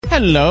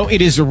Hello,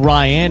 it is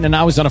Ryan, and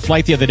I was on a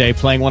flight the other day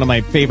playing one of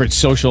my favorite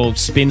social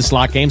spin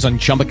slot games on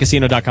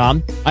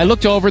ChumbaCasino.com. I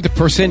looked over at the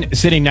person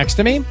sitting next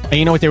to me, and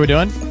you know what they were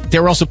doing? They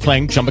were also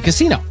playing Chumba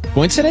Casino.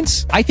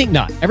 Coincidence? I think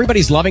not.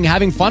 Everybody's loving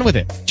having fun with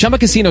it. Chumba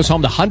Casino is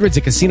home to hundreds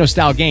of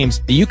casino-style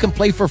games that you can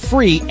play for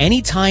free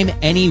anytime,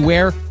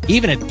 anywhere,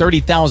 even at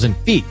 30,000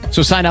 feet.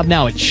 So sign up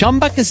now at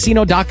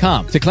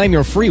ChumbaCasino.com to claim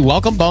your free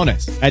welcome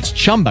bonus. That's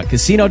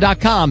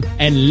ChumbaCasino.com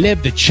and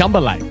live the Chumba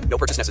life. No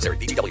purchase necessary.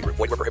 VGW. Void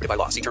where prohibited by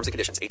law. See terms and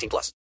conditions.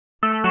 18+.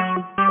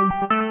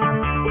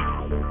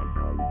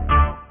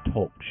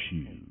 Talk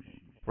shoes.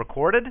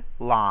 Recorded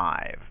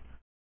live.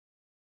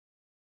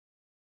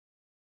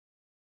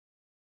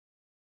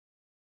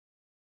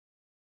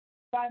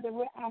 Father,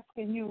 we're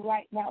asking you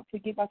right now to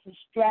give us a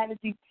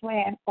strategy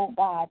plan, oh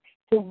God,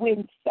 to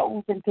win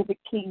souls into the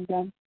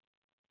kingdom.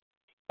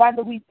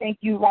 Father, we thank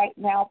you right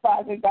now,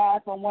 Father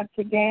God, for once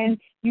again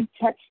you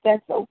touched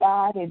us, oh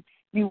God, and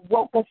you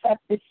woke us up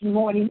this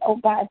morning, oh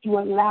God. You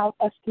allowed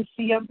us to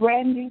see a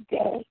brand new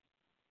day.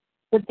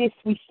 For this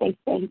we say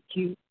thank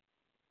you.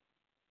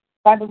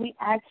 Father, we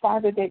ask,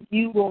 Father, that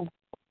you will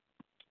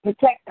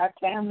protect our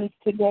families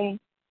today.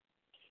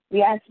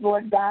 We ask,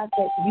 Lord God,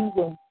 that you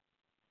will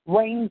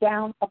rain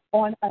down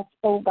upon us,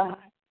 oh God.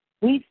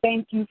 We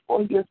thank you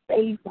for your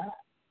favor.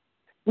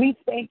 We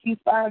thank you,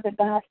 Father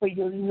God, for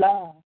your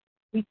love.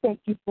 We thank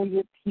you for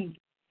your peace.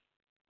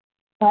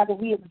 Father,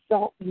 we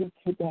exalt you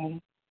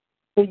today,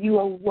 for you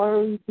are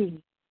worthy.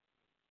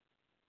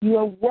 You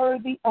are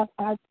worthy of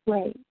our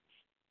praise.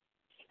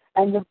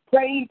 And the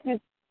praises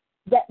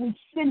that we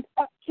send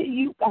up to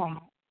you,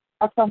 God,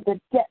 are from the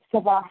depths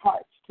of our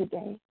hearts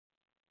today.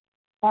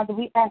 Father,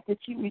 we ask that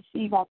you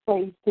receive our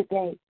praise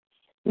today.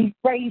 We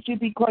praise you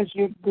because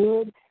you're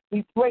good.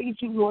 We praise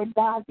you, Lord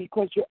God,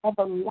 because you're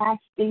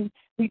everlasting.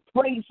 We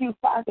praise you,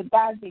 Father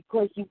God,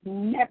 because you've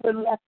never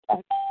left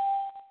us.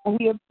 And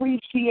we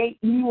appreciate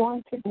you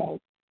on today.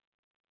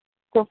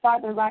 So,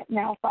 Father, right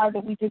now,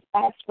 Father, we just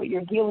ask for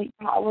your healing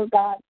power,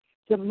 God,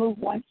 to move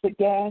once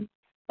again.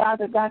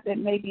 Father God, there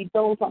may be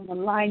those on the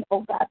line,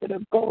 oh God, that are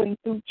going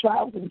through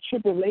trials and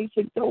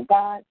tribulations, oh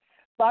God.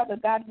 Father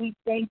God, we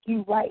thank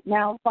you right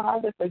now,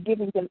 Father, for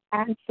giving them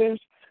answers.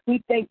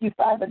 We thank you,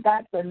 Father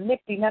God, for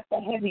lifting up the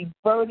heavy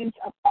burdens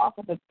up off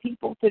of the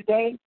people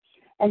today.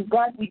 And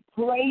God, we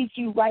praise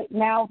you right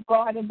now,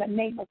 God, in the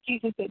name of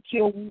Jesus, that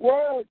your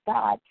word,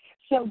 God,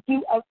 shall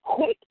do a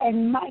quick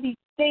and mighty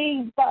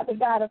thing, Father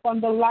God,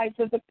 upon the lives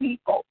of the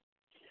people.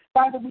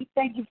 Father, we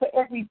thank you for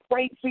every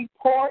praise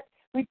report.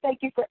 We thank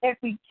you for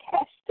every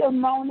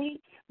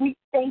testimony. We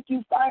thank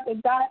you, Father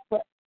God,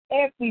 for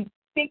every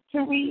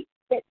victory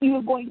that you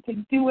are going to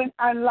do in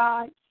our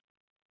lives.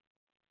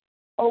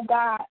 Oh,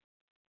 God,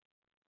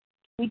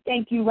 we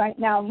thank you right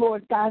now,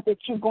 Lord God, that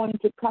you're going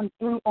to come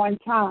through on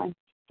time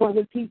for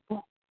the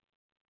people.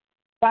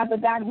 Father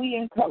God, we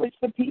encourage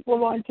the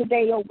people on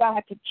today, oh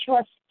God, to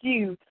trust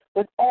you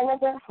with all of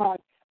their heart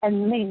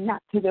and lean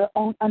not to their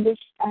own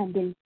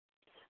understanding.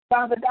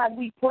 Father God,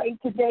 we pray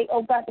today,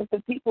 oh God, that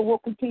the people will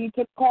continue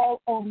to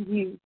call on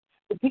you.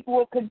 The people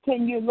will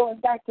continue,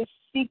 Lord God, to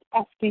seek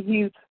after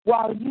you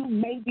while you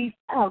may be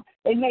found.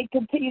 They may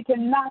continue to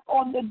knock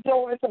on the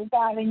doors, oh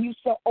God, and you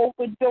shall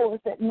open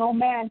doors that no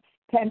man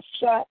can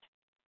shut.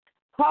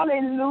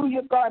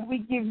 Hallelujah, God, we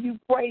give you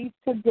praise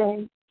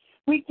today.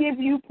 We give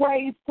you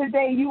praise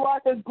today. You are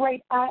the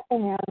great I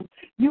am.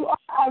 You are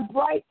our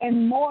bright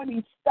and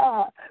morning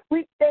star.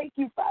 We thank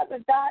you, Father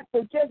God,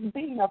 for just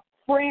being a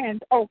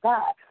friend, oh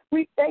God.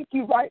 We thank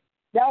you right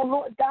now,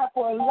 Lord God,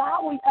 for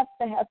allowing us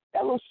to have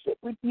fellowship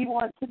with you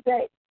on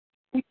today.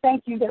 We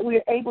thank you that we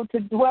are able to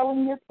dwell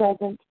in your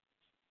presence,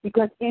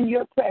 because in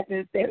your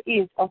presence there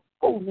is a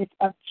fullness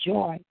of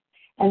joy.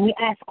 And we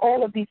ask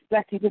all of these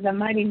blessings in the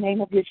mighty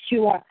name of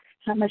Yeshua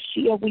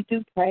HaMashiach. We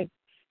do pray.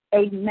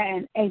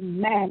 Amen,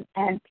 amen,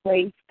 and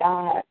praise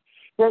God.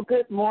 Well,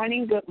 good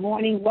morning.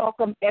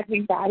 Welcome,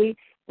 everybody.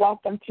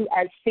 Welcome to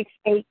our 6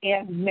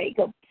 a.m.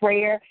 mega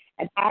prayer.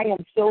 And I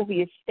am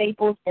Sylvia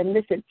Staples. And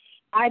listen,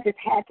 I just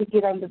had to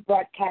get on the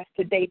broadcast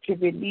today to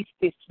release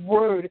this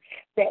word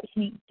that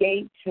he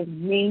gave to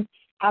me.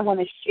 I want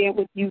to share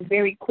with you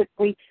very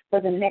quickly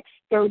for the next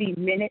 30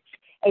 minutes.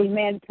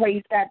 Amen.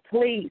 Praise God.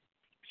 Please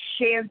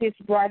share this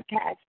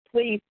broadcast.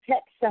 Please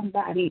text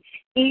somebody,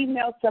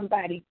 email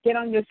somebody, get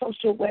on your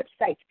social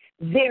websites.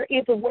 There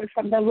is a word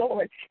from the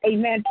Lord.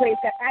 Amen. Praise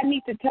God. I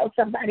need to tell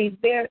somebody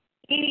there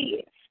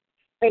is,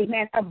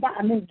 amen, a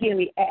bomb in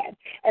Gilead.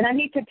 And I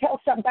need to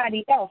tell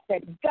somebody else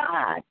that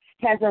God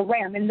has a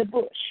ram in the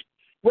bush.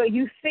 Where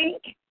you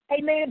think,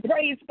 amen,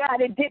 praise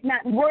God, it did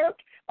not work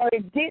or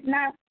it did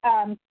not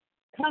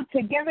come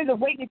together the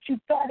way that you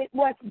thought it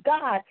was,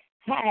 God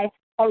has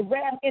a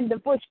ram in the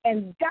bush,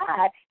 and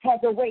God has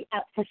a way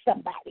out for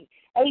somebody.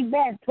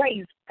 Amen.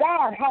 Praise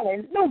God.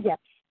 Hallelujah.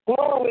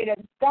 Glory to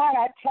God.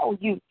 I tell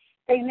you.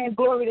 Amen.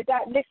 Glory to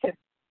God. Listen,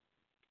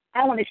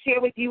 I want to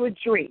share with you a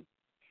dream.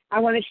 I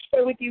want to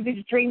share with you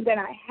this dream that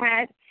I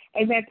had.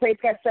 Amen. Praise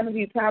God. Some of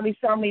you probably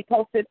saw me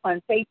posted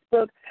on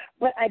Facebook,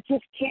 but I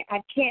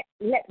can't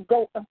let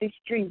go of this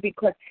dream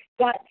because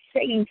God's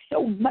saying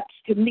so much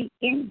to me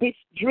in this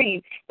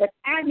dream that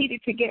I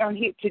needed to get on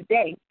here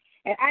today,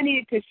 and I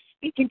needed to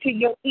speak into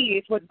your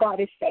ears what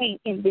God is saying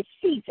in this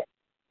season.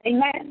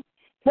 Amen.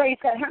 Praise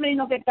God. How many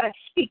know that God's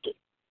speaking?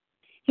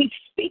 He's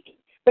speaking,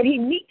 but he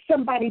needs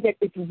somebody that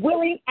is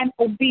willing and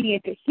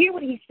obedient to hear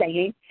what he's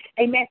saying,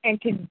 amen,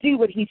 and to do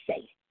what he's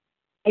saying.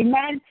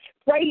 Amen.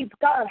 Praise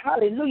God.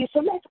 Hallelujah.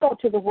 So let's go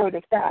to the word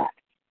of God.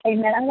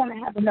 Amen. I want to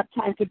have enough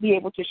time to be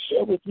able to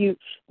share with you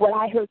what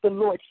I heard the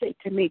Lord say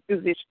to me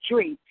through this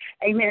dream.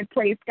 Amen.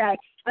 Praise God.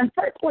 I'm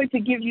first going to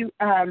give you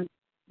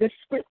the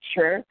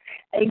scripture.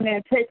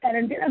 Amen. Praise God.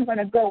 And then I'm going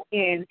to go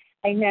in.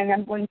 Amen.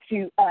 I'm going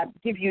to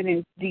give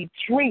you the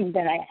dream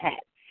that I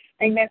had.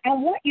 Amen. I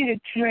want you to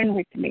turn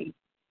with me.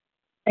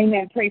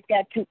 Amen. Praise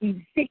God. To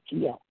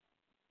Ezekiel.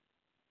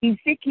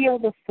 Ezekiel,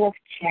 the 4th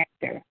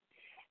chapter.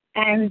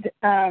 And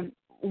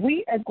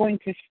we are going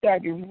to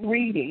start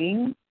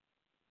reading,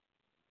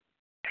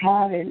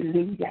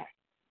 hallelujah,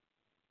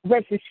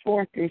 verses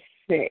 4 through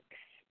 6.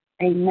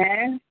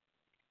 Amen.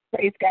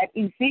 Praise God.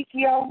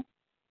 Ezekiel,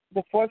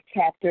 the 4th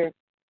chapter,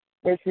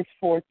 verses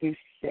 4 through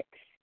 6.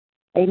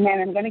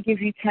 Amen. I'm going to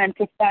give you time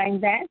to find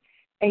that.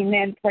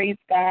 Amen. Praise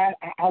God.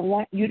 I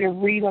want you to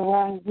read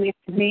along with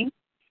me.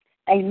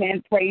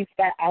 Amen. Praise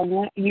God. I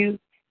want you,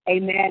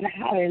 amen,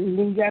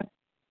 hallelujah,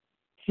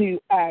 to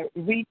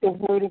read the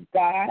word of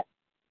God.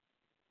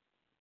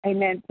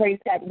 Amen. Praise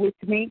God with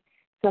me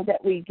so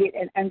that we get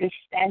an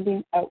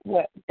understanding of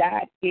what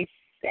God is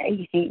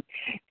saying.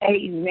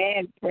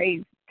 Amen.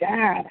 Praise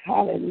God.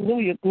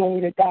 Hallelujah. Glory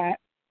to God.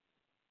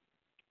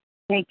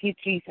 Thank you,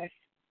 Jesus.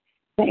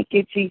 Thank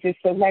you, Jesus.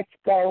 So let's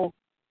go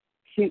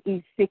to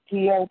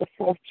Ezekiel, the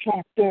 4th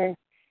chapter.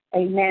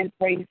 Amen.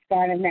 Praise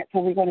God. And that's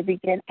where we're going to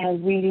begin our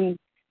reading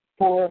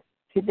for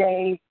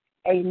today.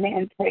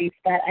 Amen. Praise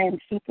God. I am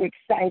super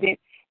excited.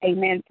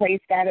 Amen.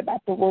 Praise God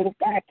about the word of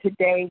God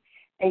today.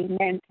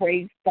 Amen.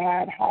 Praise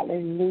God.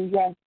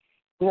 Hallelujah.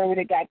 Glory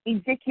to God.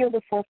 Ezekiel,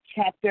 the 4th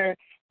chapter,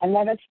 and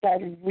let us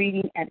start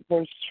reading at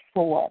verse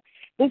 4.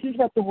 This is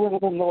what the word of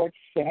the Lord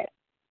said.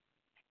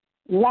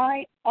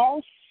 Lie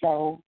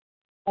also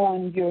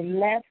on your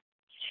left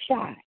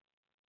side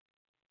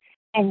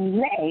and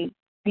lay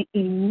the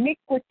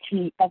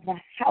iniquity of the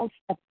house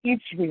of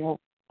Israel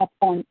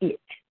upon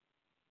it.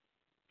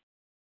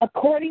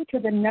 According to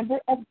the number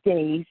of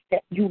days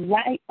that you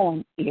lie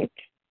on it,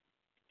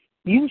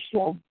 you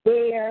shall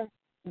bear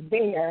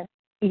their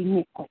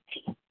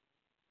iniquity.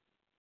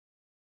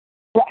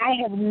 For I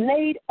have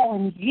laid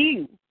on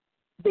you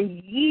the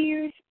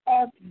years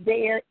of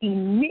their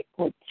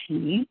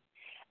iniquity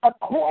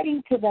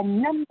according to the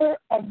number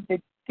of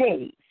the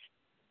days,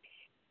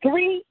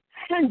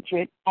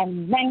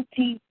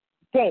 390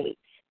 days.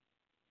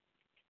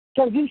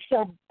 So you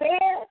shall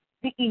bear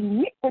the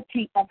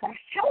iniquity of the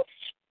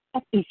house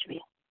of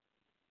Israel.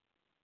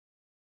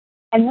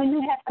 And when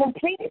you have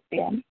completed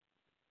them,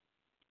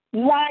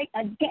 lie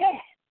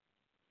again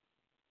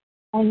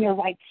on your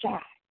right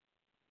side.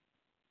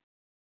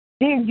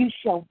 Then you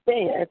shall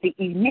bear the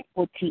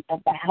iniquity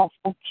of the house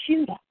of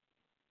Judah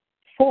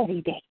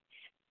 40 days.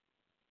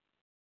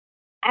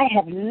 I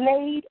have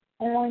laid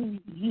on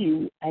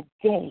you a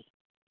day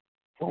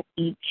for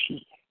each year.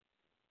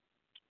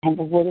 And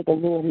the word of the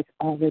Lord is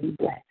already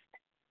blessed.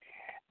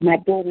 My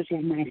daughters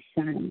and my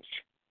sons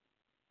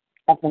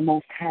of the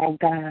Most High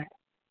God,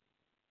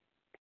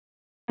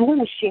 I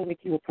want to share with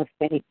you a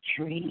prophetic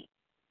dream.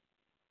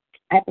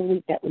 I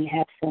believe that we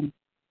have some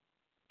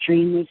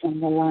dreamers on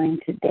the line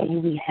today.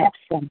 We have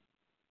some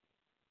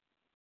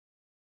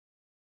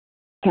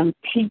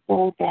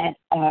people that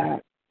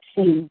are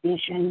seeing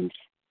visions.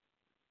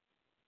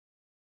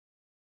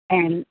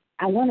 And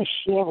I want to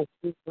share with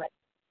you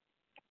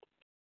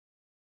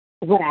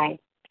what I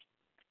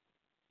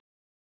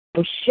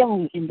was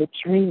shown in the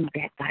dream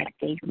that God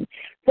gave me.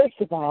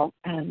 First of all,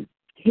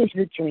 here's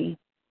the dream.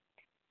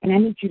 And I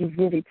need you to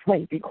really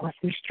pray because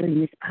this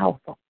dream is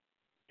powerful.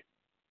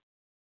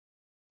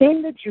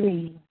 In the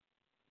dream,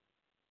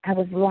 I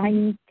was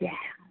lying down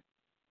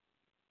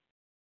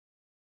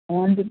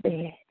on the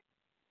bed.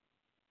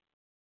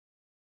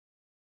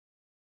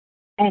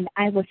 And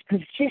I was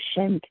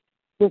positioned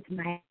with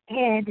my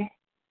head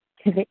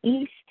to the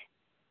east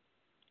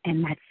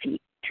and my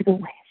feet to the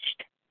west.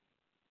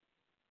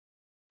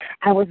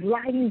 I was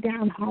lying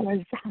down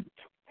horizontally.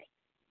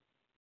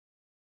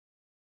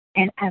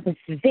 And I was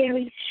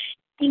very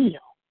still,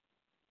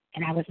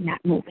 and I was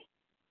not moving.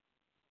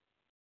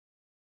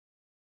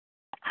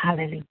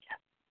 Hallelujah.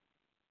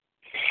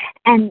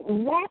 And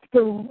wrapped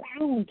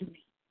around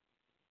me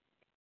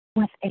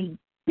was a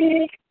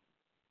big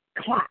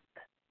clock.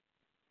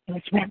 It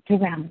was wrapped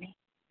around me.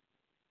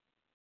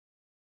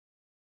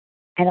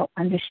 I don't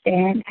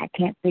understand. I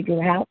can't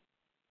figure out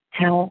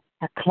how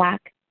a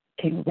clock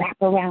can wrap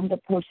around a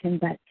person,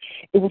 but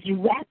it was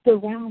wrapped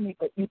around me,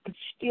 but you could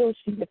still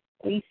see the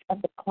face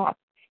of the clock.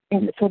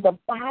 And so the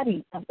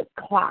body of the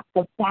clock,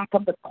 the back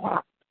of the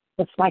clock,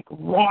 was like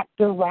wrapped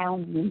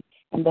around me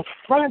And the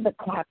front of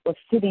the clock was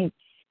sitting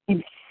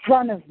in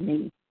front of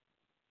me,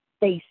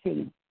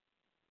 facing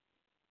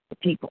the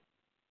people.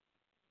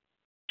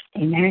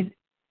 Amen.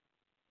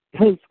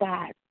 Praise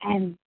God.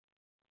 And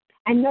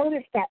I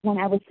noticed that when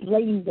I was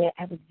laying there,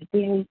 I was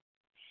very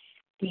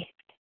stiff.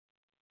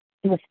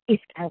 It was as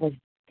if I was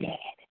dead.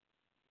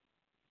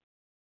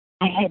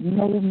 I had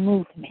no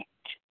movement.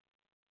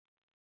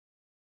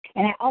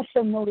 And I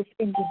also noticed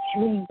in the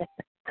dream that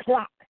the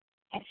clock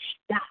had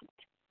stopped.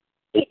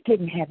 It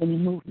didn't have any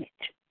movement.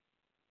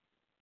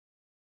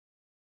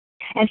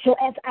 And so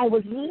as I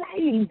was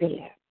lying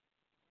there,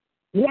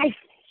 lifeless,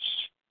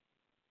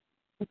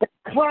 with the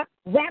clock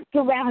wrapped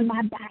around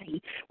my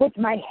body, with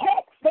my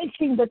head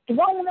facing the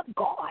throne of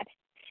God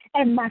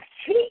and my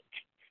feet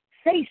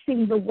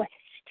facing the west,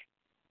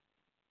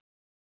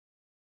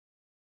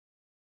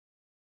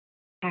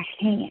 a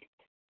hand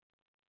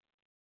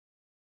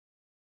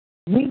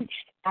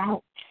reached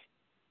out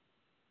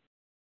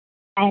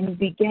and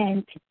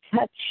began to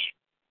touch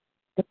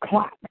the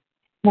clock.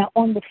 Now,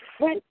 on the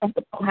front of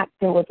the clock,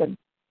 there was a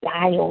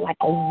dial, like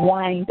a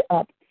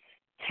wind-up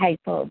type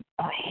of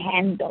a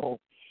handle.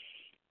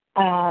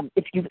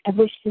 If you've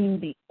ever seen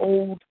the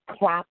old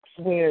clocks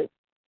where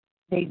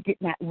they did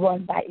not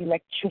run by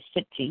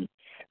electricity,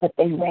 but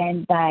they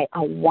ran by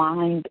a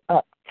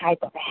wind-up type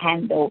of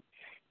handle,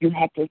 you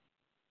had to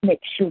make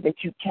sure that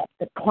you kept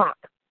the clock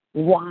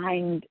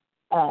winded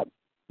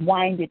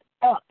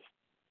up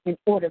in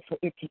order for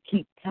it to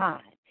keep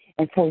time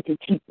and for it to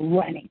keep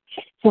running.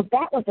 So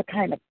that was the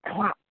kind of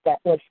clock that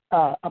was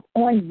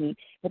on me,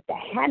 but the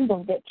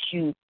handle that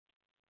you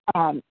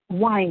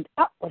wind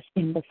up was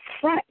in the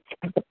front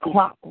of the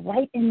clock,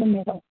 right in the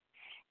middle.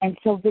 And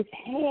so this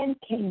hand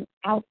came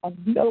out of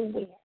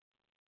nowhere.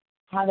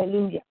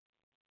 Hallelujah.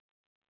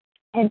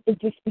 And it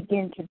just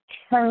began to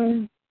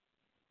turn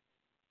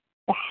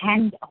the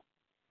handle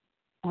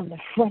on the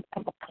front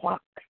of the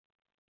clock.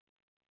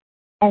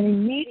 And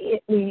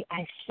immediately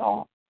I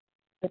saw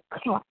the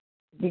clock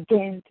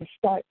begin to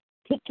start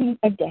ticking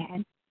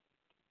again,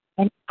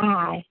 and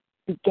I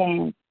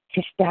began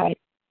to start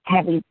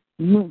having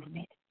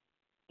movement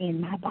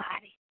in my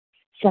body.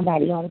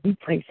 Somebody ought to be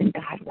praising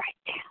God right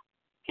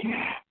now.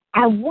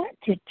 I want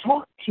to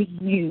talk to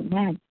you,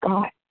 my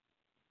God.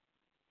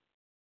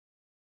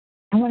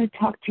 I want to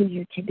talk to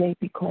you today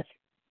because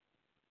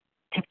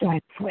after I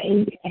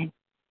prayed and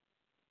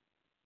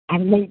I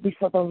laid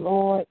before the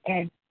Lord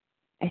and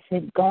I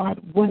said, God,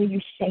 what are you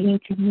saying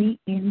to me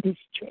in this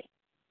dream?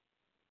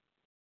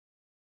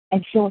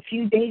 And so a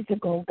few days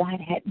ago, God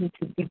had me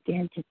to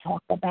begin to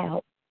talk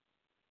about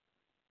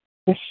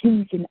the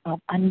season of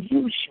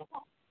unusual.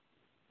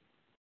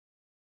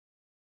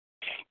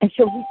 And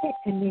so he said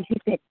to me, he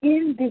said,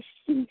 in this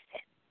season,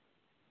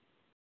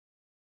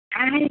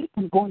 I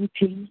am going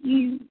to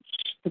use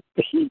the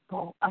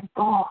people of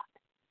God,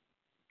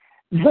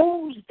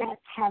 those that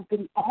have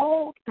been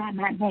called by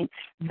my name,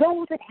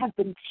 those that have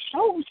been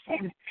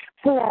chosen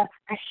for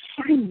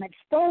assignments,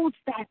 those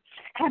that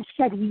have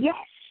said yes,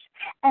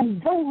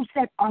 and those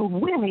that are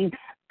willing.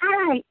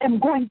 I am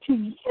going to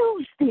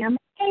use them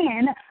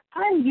in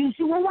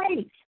unusual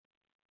ways.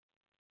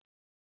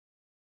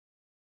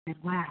 And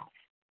wow.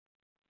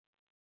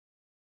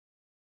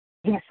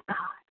 Yes, God.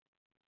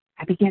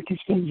 I began to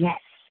say yes.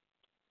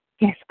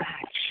 Yes,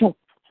 God. So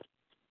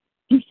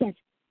he says,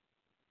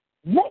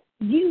 what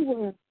you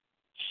were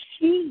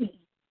seeing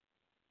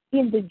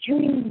in the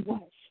dream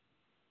was,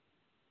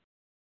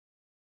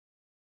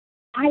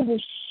 I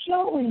was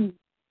showing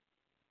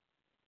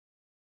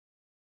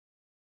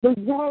the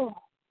world,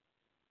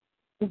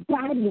 the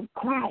body of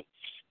Christ,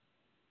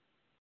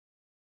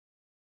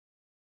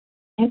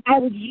 and I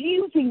was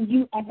using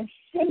you as a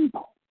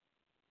symbol.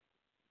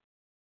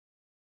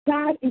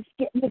 God is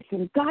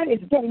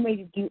getting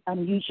ready to do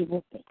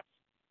unusual things.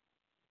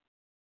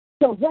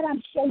 So what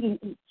I'm saying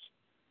is,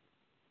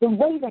 the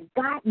way that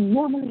God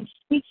normally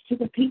speaks to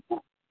the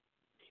people,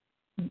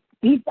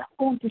 he's not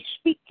going to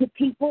speak to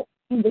people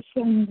in the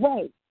same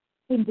way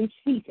in this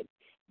season.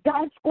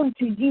 God's going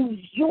to use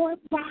your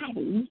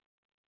body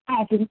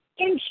as an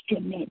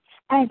instrument,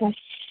 as a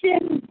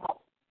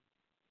symbol,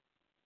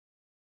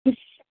 to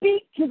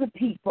speak to the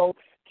people,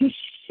 to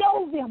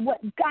show them what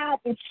God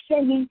is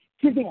saying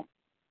to them.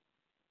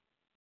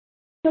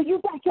 So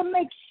you got to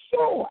make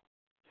sure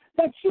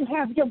that you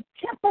have your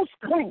temples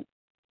clean,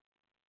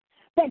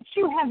 that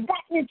you have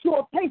gotten into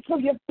a place where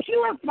you're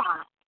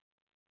purified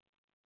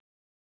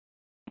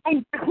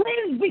and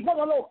cleansed before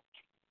the Lord,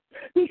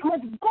 because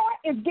God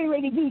is getting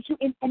ready to use you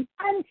in an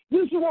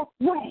unusual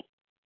way.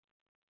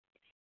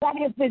 God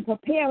has been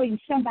preparing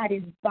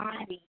somebody's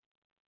body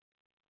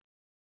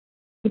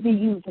to be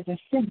used as a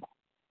symbol.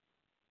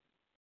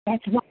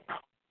 That's why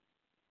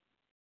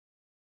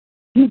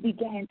he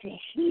began to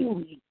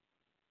heal you,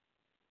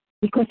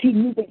 because he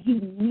knew that he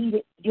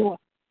needed your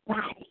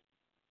body,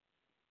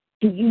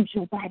 to use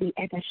your body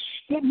as a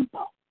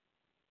symbol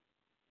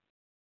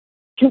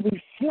to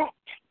reflect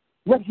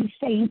what he's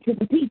saying to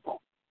the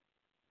people.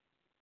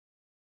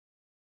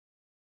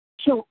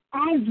 So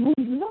as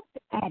we looked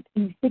at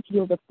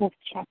Ezekiel, the 4th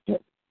chapter,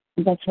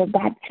 And that's where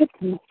God took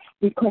me,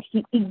 because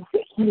Ezekiel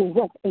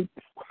was a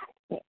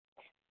prophet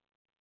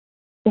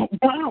that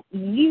God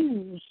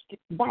used,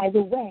 by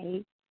the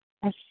way,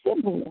 as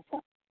symbolism.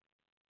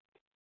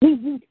 He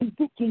used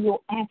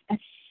Ezekiel as a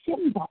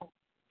symbol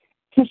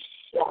to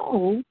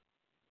show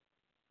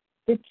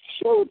the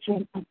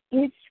children of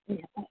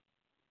Israel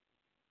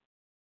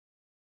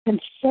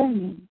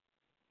concerning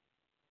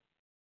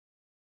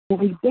the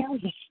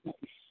rebelliousness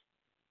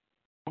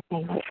that they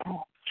were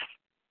on.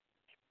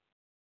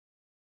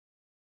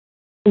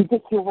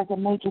 Ezekiel was a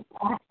major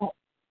prophet.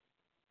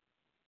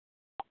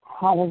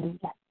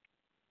 Hallelujah.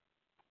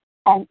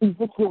 And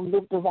Ezekiel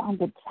lived around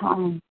the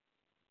time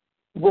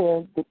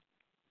where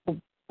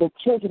the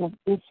children of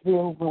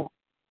Israel were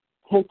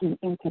taken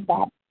into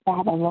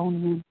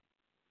Babylonian.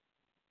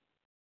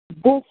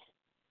 This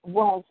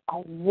was a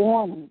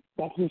warning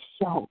that he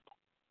showed,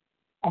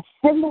 a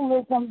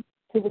symbolism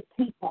to the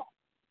people.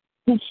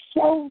 He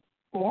showed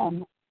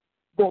them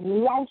their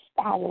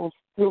lifestyles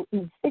through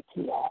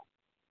Ezekiel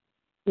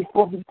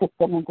before he took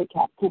them into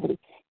captivity.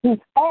 He's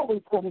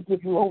always going to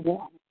give you a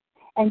warning.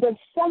 And there's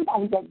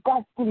somebody that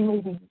God's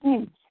going to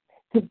use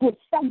to give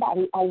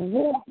somebody a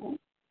warning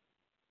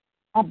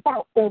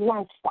about their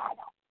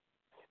lifestyle.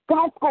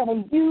 God's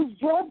going to use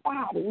your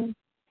body,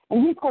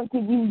 and he's going to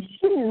use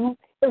you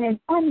in an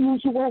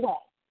unusual way.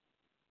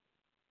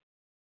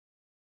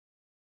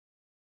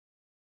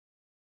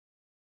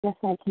 Just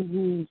like he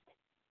used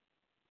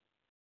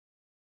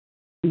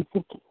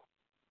Ezekiel.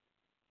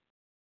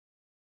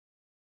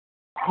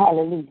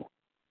 Hallelujah.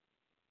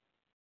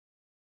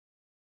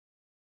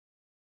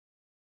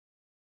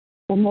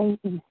 The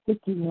name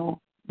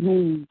Ezekiel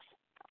means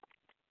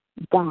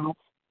God's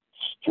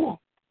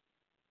strength.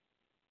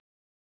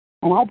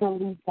 And I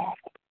believe that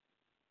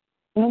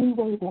any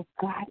way that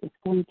God is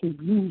going to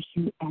use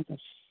you as a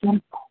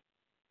symbol,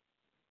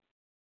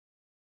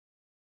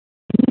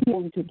 he's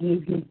going to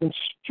give you the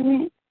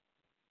strength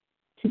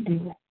to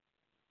do it.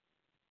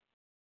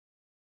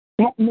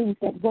 That means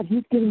that what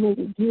he's getting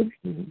ready to give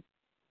you,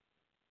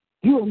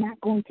 you are not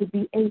going to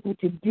be able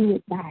to do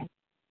it by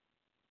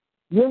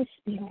your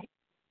spirit,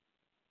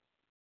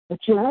 but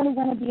you're only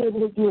going to be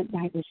able to do it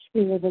by the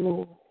Spirit of the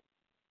Lord.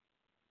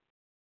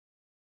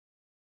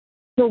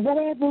 So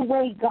whatever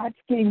way God's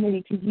getting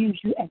ready to use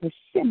you as a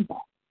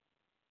symbol,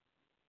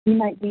 he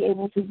might be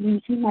able to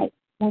use, he might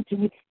want to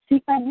use.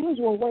 See,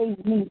 unusual ways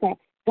means that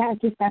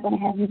God's just not going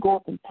to have you go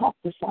up and talk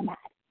to somebody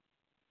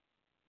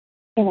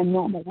in a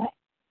normal way.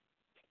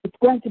 It's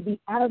going to be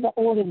out of the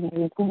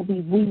ordinary. It's going to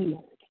be weird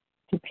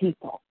to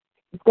people.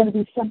 It's going to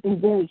be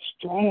something very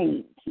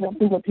strange.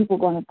 Something where people are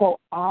going to go,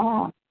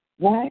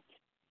 what?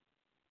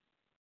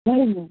 What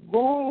in the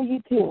world are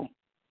you doing?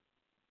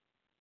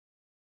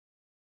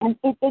 And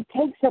it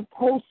takes a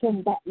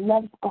person that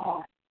loves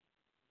God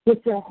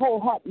with their whole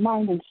heart,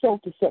 mind, and soul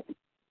to say,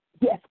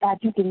 yes, God,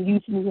 you can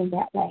use me in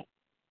that way.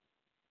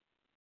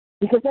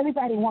 Because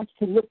everybody wants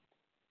to look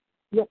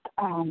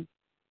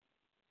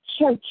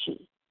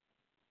churchy,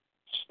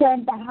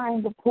 stand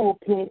behind the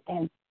pulpit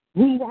and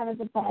read out of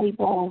the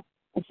Bible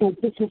and say,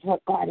 this is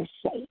what God is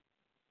saying.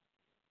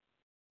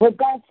 What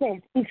God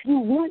says, if you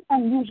want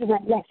unusual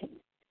blessings,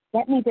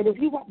 that means that if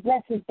you want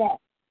blessings that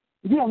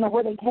you don't know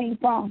where they came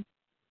from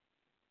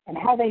and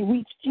how they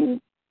reached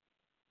you,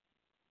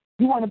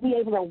 you want to be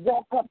able to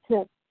walk up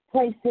to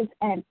places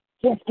and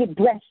just get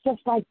blessed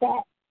just like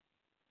that.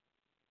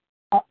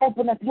 Or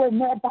open up your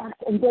mailbox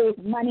and there's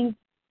money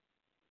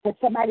that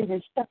somebody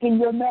has stuck in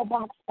your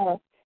mailbox, or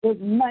there's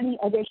money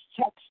or there's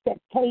checks that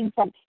came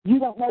from you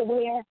don't know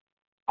where,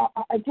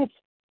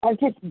 or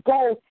just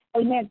go,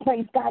 amen,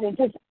 praise God, and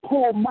just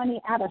pull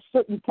money out of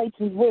certain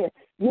places where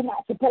you're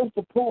not supposed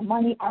to pull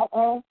money out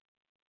of,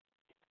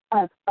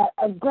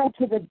 go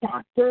to the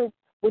doctor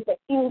with an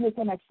illness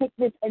and a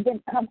sickness and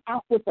then come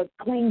out with a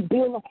clean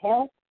bill of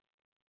health.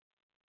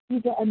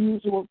 These are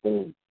unusual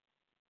things.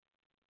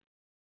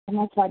 And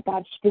that's why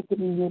God's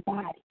strengthening your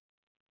body,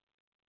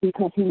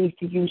 because he needs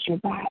to use your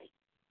body.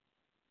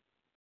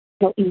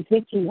 So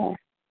Ezekiel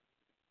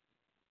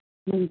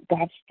means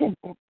God's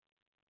strengthened.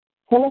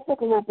 So let's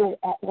look a little bit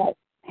at what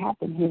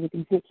happened here with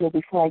Ezekiel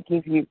before I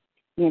give you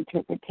the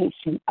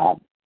interpretation of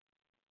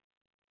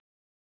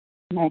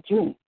my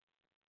dream.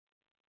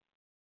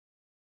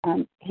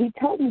 He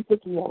told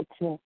Ezekiel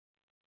to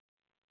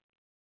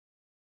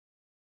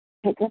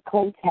take a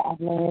clay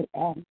tablet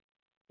and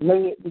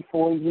lay it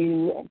before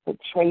you and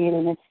portray it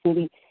in a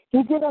city.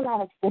 He did a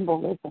lot of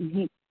symbolism.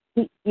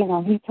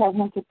 He told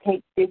him to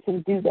take this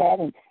and do that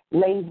and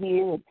lay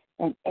here,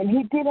 and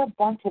he did a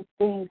bunch of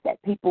things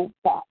that people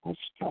thought was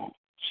strange.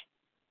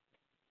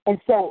 And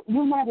so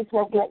you might as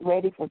well get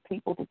ready for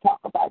people to talk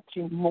about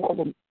you more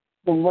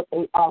than what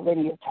they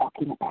already are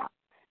talking about.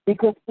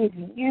 Because if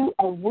you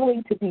are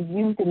willing to be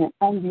used in an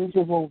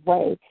unusual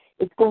way,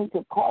 it's going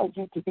to cause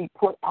you to be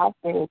put out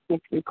there as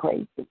if you're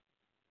crazy.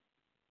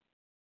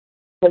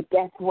 But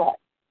guess what?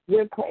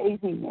 Your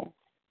craziness,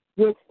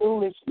 your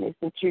foolishness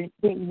that you're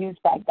being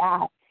used by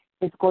God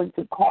is going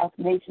to cause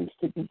nations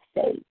to be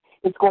saved.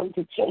 It's going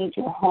to change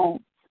your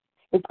home.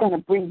 It's going to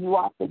bring you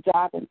off the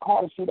job and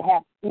cause you to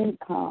have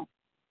income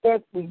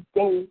every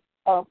day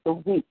of the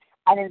week.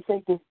 I didn't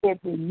say just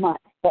every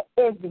month, but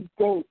every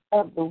day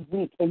of the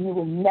week, and you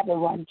will never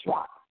run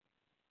dry.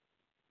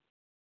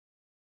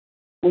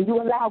 When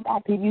you allow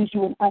God to use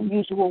you in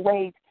unusual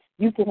ways,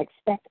 you can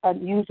expect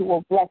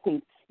unusual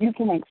blessings. You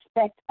can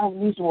expect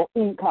unusual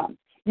income.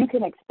 You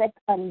can expect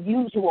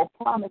unusual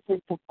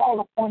promises to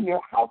fall upon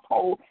your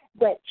household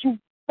that you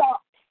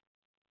thought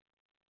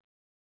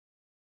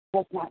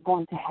was not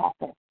going to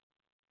happen.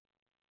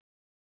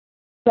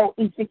 So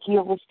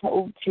Ezekiel was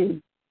told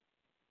to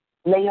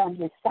lay on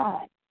his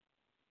side.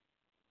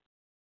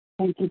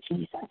 Thank you,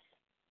 Jesus.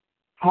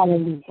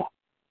 Hallelujah.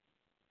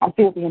 I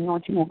feel the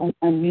anointing of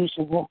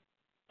unusual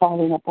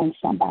falling upon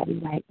somebody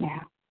right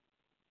now.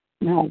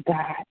 My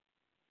God.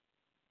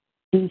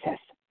 Jesus.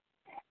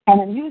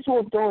 An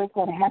unusual door is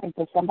going to happen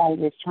for somebody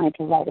that's trying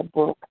to write a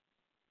book.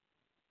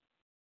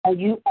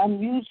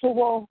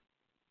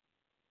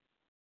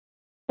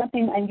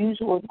 Something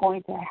unusual is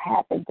going to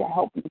happen to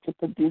help you to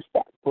produce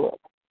that book.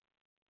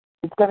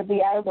 It's going to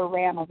be out of the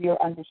realm of your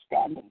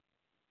understanding.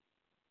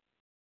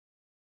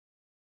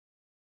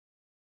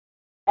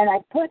 And I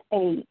put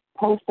a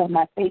post on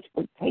my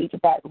Facebook page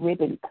about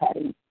ribbon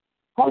cutting.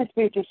 Holy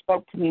Spirit just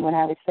spoke to me when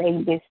I was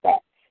saying this, that,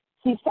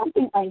 see,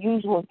 something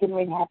unusual is getting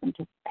ready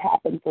to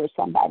happen for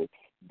somebody.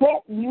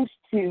 Get used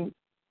to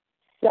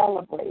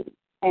celebrating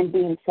and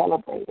being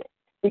celebrated.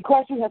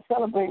 Because you have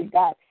celebrated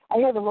God, I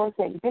hear the Lord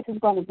saying this is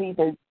going to be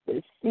the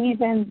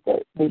season,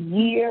 the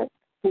year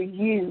for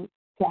you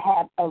to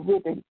have a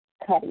ribbon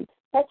cutting.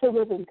 What's a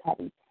ribbon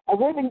cutting? A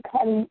ribbon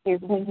cutting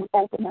is when you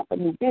open up a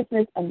new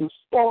business, a new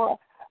store,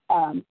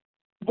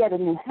 get a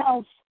new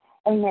house,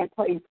 and then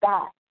praise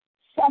God.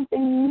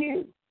 Something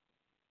new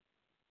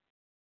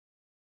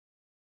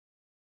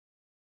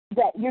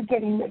that you're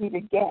getting ready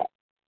to get,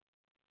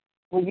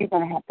 well, you're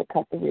going to have to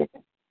cut the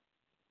ribbon.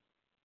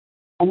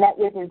 And that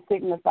ribbon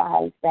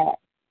signifies that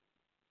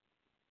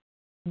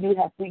you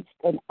have reached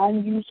an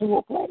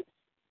unusual place.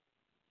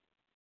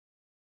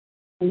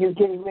 And you're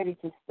getting ready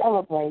to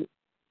celebrate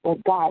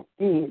what God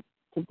did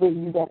to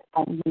bring you that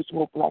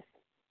unusual blessing.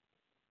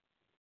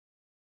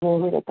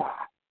 Glory to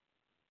God.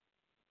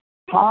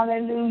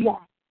 Hallelujah.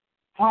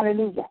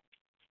 Hallelujah.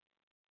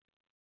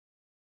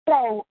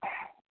 So,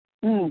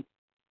 when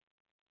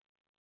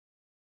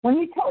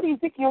he told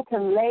Ezekiel to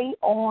lay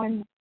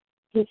on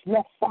his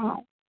left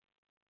side,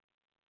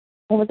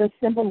 it was a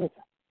symbolism.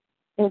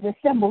 It was a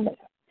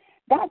symbolism.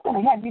 God's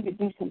going to have you to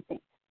do some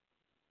things.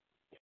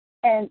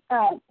 And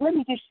let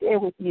me just share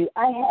with you,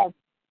 I have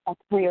a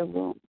prayer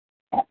room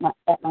at my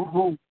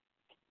home.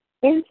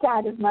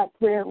 Inside of my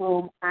prayer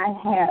room, I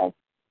have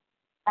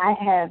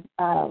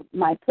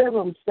my prayer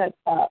room set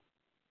up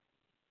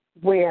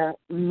where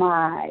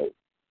my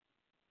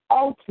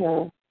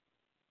altar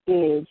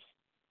is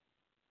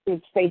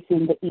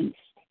facing the east.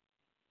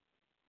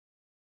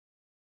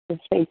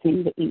 It's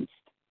facing the east.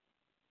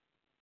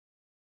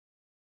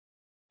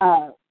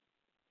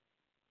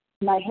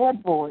 My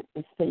headboard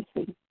is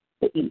facing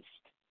the east.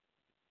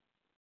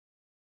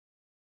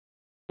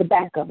 The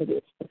back of it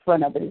is, the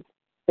front of it is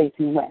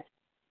facing west.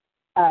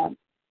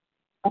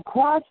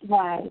 Across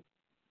my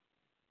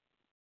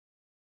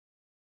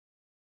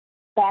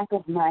back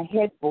of my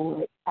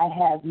headboard, I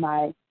have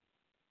my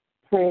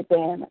prayer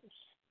banners.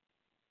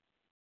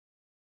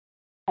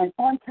 And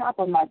on top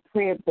of my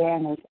prayer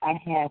banners, I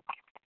have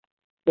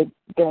the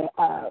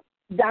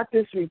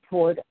doctor's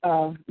report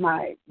of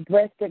my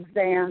breast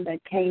exam that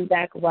came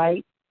back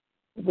right,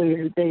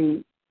 where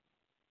they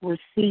were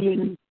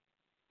seeing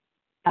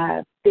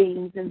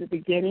things in the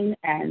beginning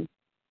and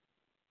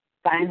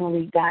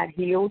finally got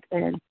healed,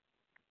 and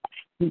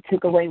he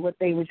took away what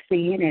they were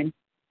seeing, and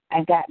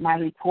I got my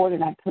report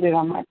and I put it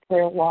on my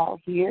prayer wall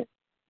here.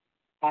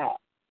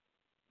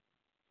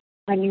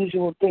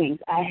 Unusual things.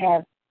 I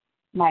have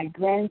my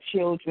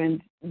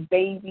grandchildren's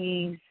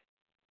babies,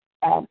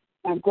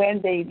 my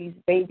grandbaby's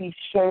baby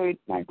shirt,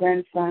 my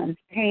grandson's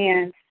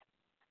pants.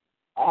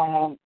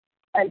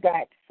 I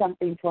got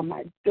something for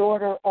my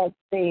daughter up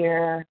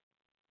there.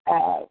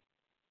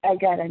 I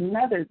got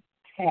another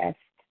test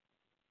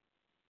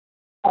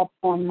up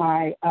on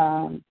my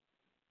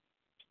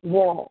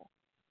wall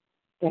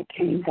that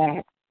came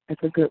back as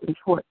a good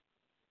report.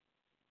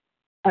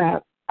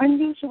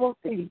 Unusual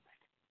things.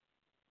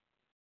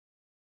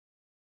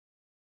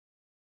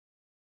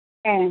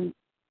 And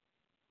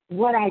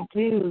what I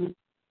do,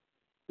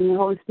 when the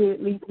Holy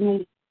Spirit leads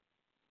me,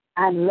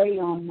 I lay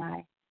on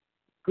my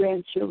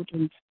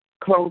grandchildren's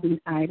clothing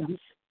items.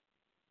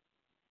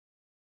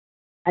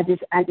 I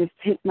just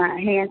take my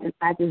hands and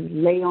I just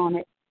lay on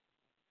it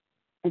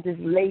and just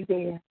lay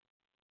there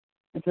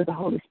until the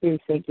Holy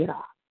Spirit say, get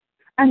off.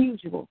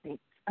 Unusual things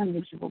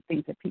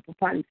that people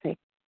probably say,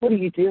 what are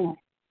you doing?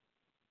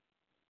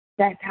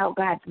 That's how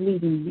God's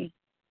leading me.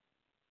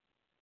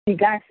 See,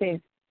 God says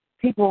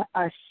people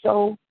are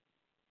so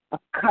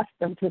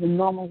accustomed to the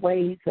normal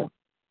ways of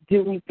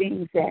doing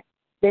things that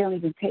they don't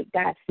even take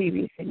God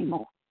serious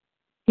anymore.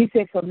 He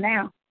said, so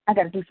now I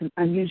got to do some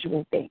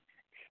unusual things.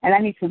 And I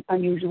need some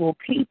unusual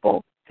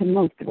people to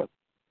move through.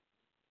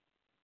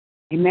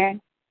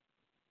 Amen?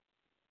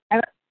 I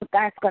don't know what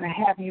God's going to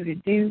have you to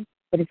do,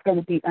 but it's going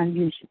to be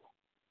unusual.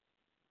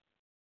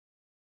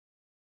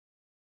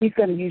 He's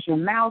going to use your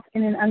mouth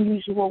in an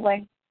unusual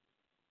way.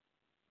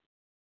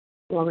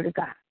 Glory to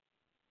God.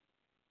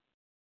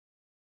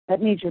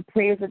 That means your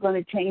prayers are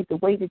going to change. The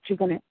way that you're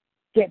going to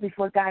get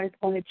before God is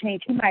going to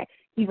change. He might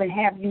even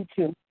have you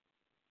to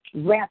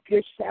wrap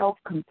yourself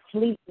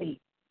completely,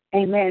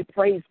 amen,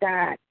 praise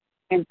God,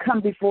 and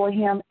come before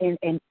him in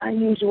an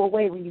unusual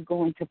way when you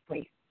go into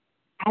prayer.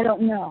 I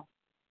don't know.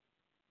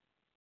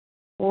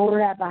 Oh,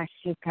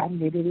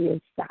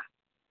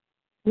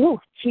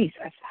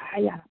 Jesus.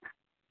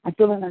 I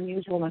feel an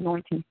unusual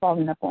anointing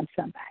falling up on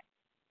somebody.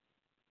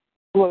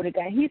 Glory to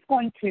God. He's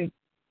going to,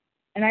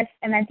 and I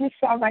just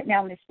saw right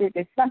now in the spirit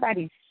that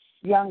somebody's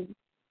young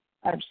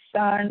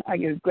son or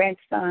your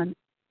grandson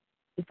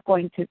is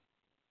going to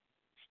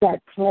start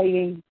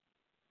playing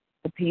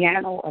the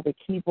piano or the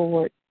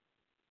keyboard,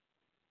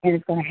 and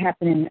it's going to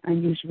happen in an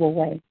unusual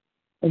way.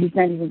 But he's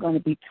not even going to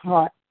be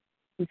taught.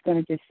 He's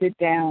going to just sit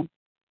down,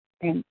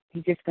 and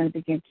he's just going to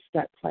begin to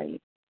start playing.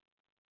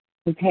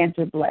 His hands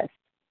are blessed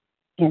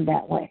in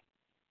that way.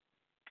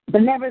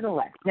 But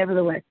nevertheless,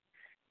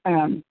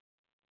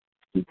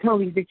 he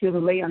told Ezekiel to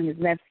lay on his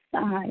left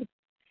side,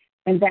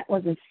 and that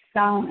was a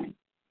sign,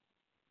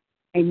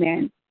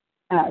 amen,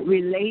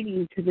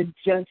 relating to the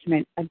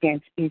judgment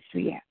against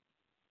Israel.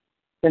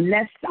 The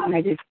left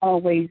side is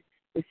always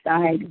the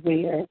side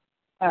where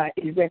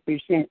it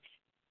represents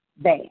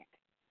bad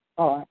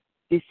or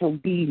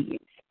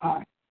disobedience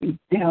or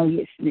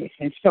rebelliousness.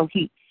 And so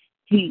he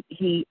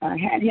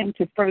had him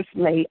to first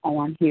lay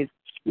on his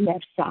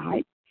left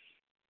side,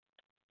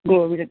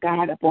 glory to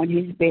God, up on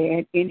his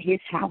bed in his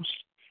house.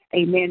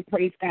 Amen.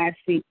 Praise God.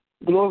 See,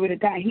 glory to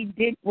God. He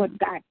did what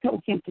God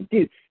told him to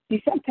do.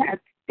 See,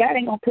 sometimes God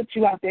ain't going to put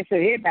you out there so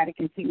everybody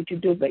can see what you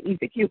do. But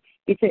Ezekiel,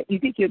 it said,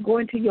 Ezekiel, go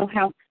into your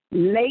house,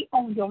 lay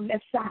on your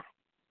left side.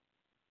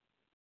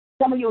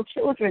 Some of your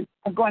children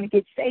are going to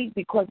get saved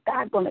because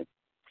God's going to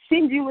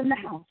send you in the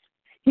house.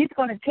 He's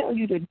going to tell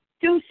you to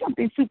do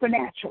something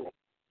supernatural,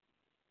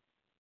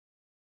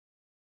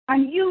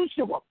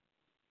 unusual,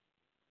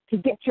 to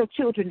get your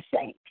children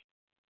saved.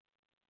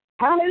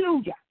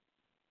 Hallelujah.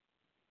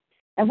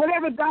 And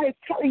whatever God is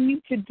telling you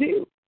to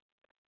do,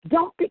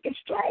 don't think it's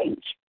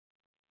strange,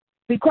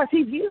 because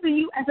he's using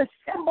you as a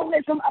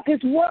symbolism of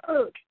his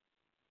word.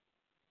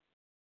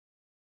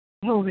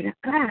 Glory to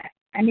God.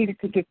 I needed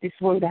to get this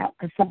word out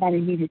because somebody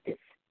needed this.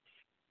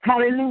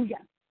 Hallelujah.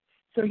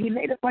 So he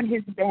laid up on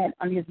his bed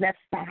on his left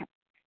side.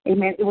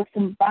 Amen. It was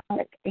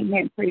symbolic.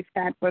 Amen. Praise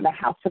God, for the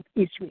house of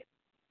Israel.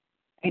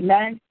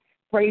 Amen.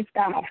 Praise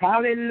God.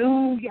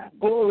 Hallelujah.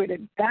 Glory to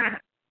God.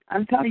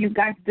 I'm telling you,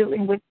 God's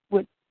dealing with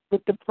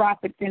the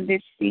prophets in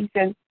this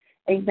season.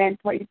 Amen.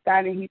 Praise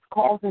God. And he's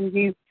causing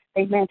you,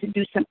 amen, to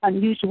do some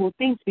unusual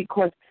things,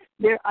 because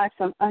there are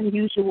some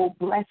unusual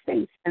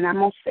blessings. And I'm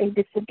going to say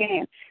this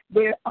again.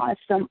 There are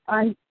some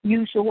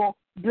unusual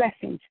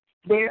blessings.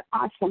 There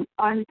are some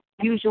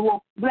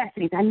unusual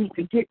blessings. I need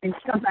to get in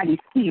somebody's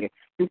ear,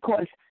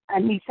 because I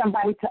need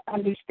somebody to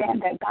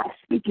understand that God's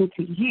speaking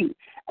to you.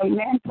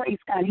 Amen. Praise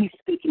God. He's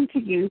speaking to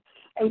you.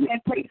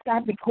 Amen. Praise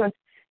God, because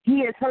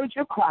he has heard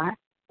your cry.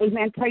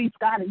 Amen. Praise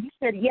God. And you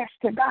said yes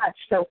to God.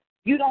 So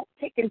you don't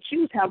pick and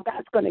choose how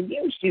God's going to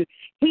use you.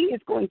 He is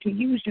going to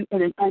use you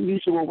in an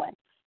unusual way.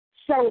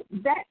 So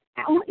that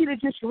I want you to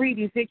just read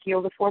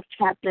Ezekiel, the 4th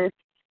chapter.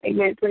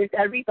 Amen. Praise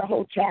God. Read the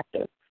whole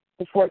chapter,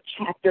 the 4th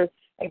chapter.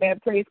 Amen.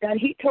 Praise God.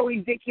 He told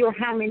Ezekiel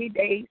how many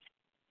days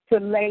to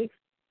lay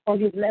on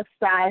his left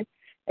side.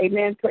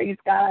 Amen. Praise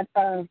God.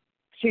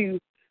 To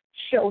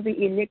show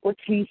the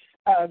iniquities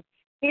of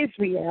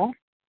Israel.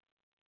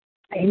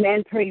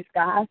 Amen. Praise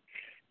God.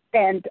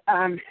 And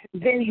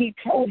then he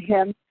told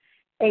him,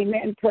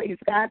 amen, praise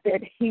God, that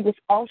he was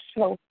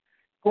also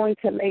going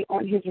to lay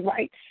on his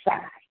right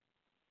side.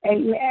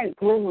 Amen.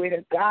 Glory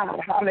to God.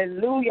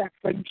 Hallelujah.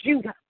 For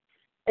Judah.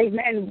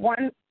 Amen.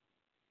 One,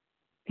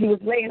 he was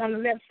laying on the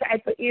left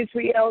side for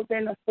Israel,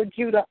 then for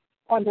Judah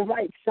on the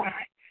right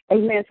side.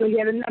 Amen. So he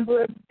had a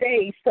number of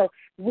days. So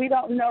we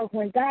don't know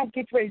when God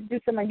gets ready to do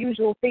some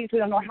unusual things. We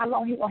don't know how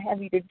long he will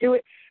have you to do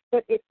it,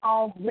 but it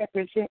all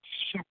represents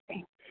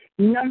something.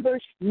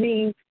 Numbers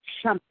mean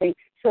something.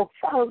 So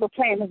follow the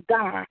plan of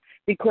God,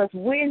 because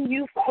when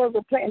you follow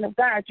the plan of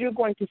God, you're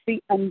going to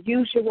see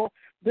unusual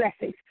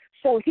blessings.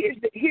 So here's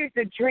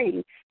the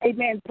dream.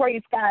 Amen.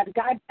 Praise God.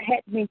 God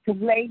had me to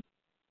lay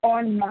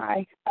on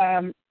my,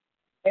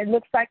 it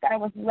looks like I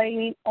was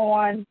laying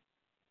on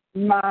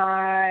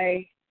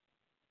my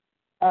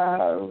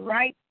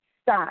right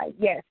side.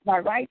 Yes, my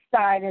right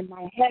side, and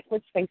my head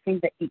was facing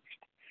the east.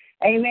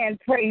 Amen.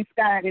 Praise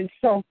God. And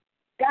so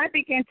God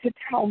began to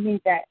tell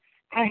me that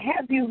I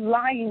have you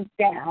lying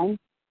down.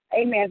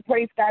 Amen.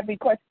 Praise God,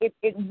 because it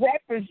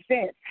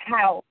represents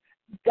how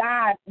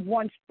God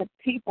wants the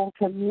people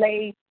to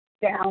lay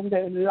down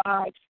their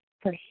lives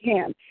for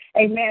him.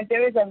 Amen.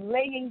 There is a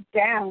laying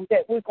down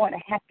that we're going to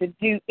have to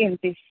do in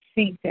this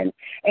season.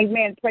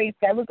 Amen. Praise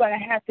God. We're going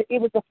to have to, it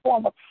was a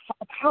form of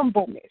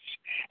humbleness.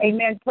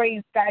 Amen.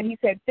 Praise God. He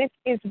said, this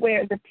is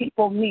where the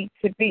people need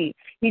to be.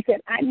 He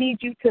said, I need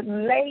you to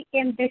lay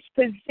in this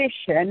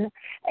position.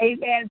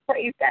 Amen.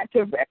 Praise God.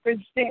 To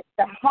represent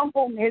the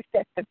humbleness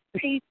that the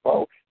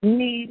people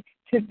need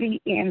to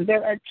be in.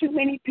 There are too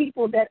many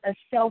people that are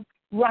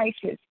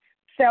self-righteous.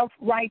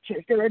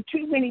 There are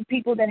too many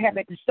people that have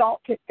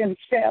exalted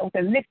themselves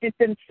and lifted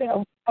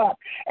themselves up.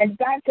 And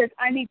God says,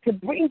 I need to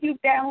bring you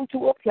down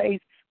to a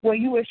place where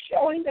you are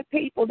showing the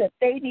people that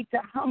they need to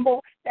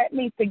humble. That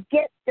means to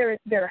get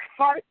their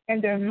heart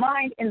and their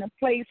mind in the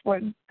place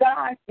where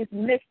God is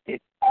lifted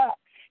up.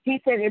 He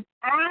said, if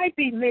I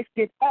be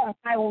lifted up,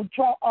 I will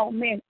draw all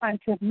men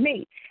unto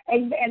me.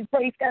 Amen.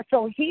 Praise God.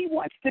 So he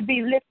wants to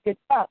be lifted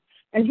up.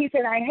 And he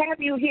said, I have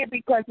you here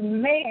because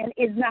man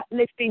is not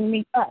lifting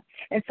me up.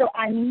 And so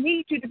I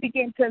need you to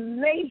begin to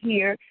lay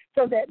here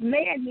so that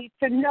man needs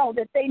to know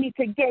that they need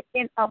to get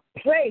in a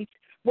place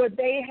where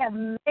they have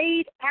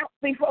laid out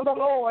before the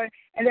Lord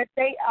and that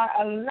they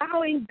are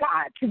allowing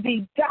God to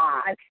be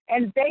God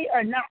and they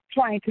are not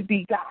trying to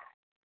be God.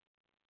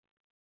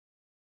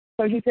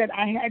 So he said,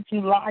 I had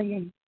you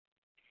lying,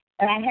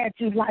 and I had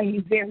you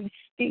lying very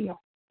still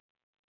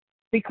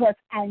because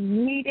I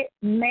needed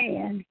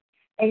man,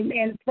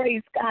 amen,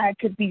 praise God,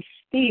 to be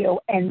still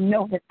and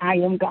know that I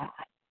am God.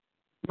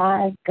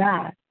 My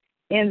God,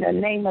 in the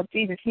name of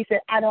Jesus. He said,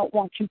 I don't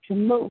want you to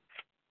move.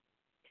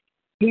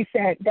 He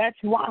said, that's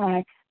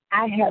why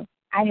I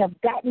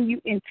have gotten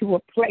you into a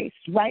place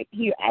right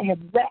here. I have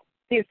wrapped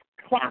this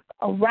clock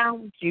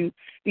around you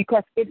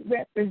because it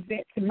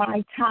represents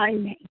my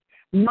timing.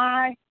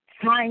 My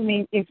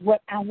timing is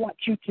what I want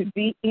you to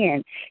be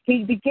in.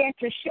 He began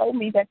to show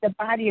me that the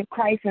body of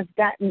Christ has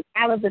gotten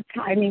out of the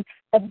timing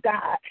of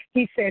God.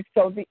 He said,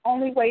 so the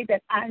only way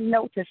that I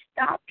know to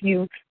stop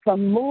you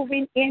from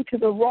moving into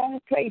the wrong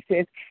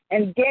places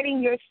and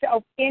getting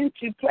yourself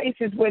into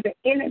places where the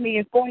enemy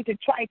is going to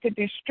try to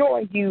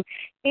destroy you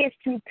is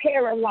to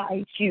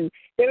paralyze you.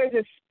 There is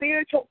a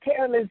spiritual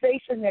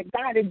paralyzation that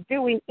God is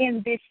doing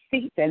in this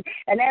season.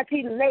 And as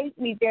he laid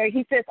me there,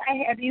 he says,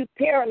 I have you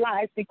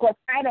paralyzed because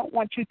I don't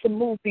want you to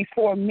move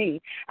before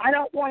me. I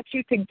don't want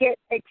you to get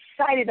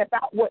excited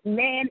about what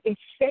man is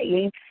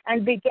saying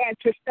and begin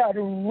to start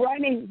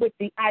running with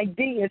the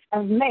ideas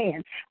of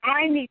man.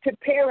 I need to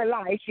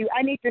paralyze you.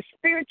 I need to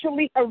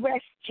spiritually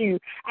arrest you.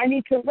 I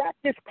need to wrap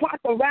this clock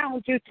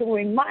around you to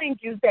remind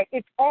you that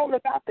it's all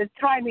about the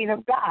timing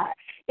of God.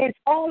 It's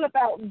all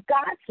about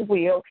God's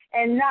will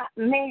and not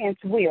man's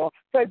will.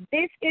 So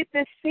this is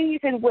the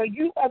season where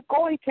you are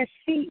going to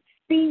see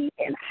seed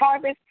and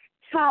harvest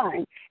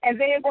time, and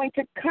they are going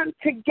to come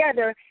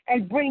together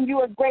and bring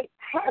you a great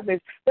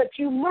harvest. But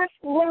you must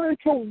learn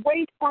to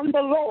wait on the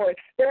Lord.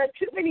 There are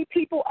too many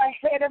people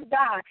ahead of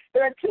God.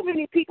 There are too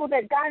many people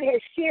that God has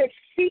shared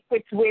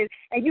secrets with,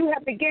 and you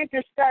have begun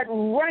to start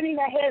running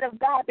ahead of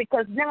God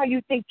because now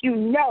you think you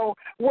know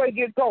where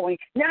you're going.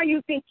 Now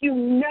you think you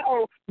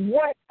know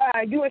what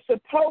you are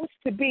supposed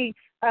to be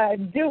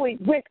doing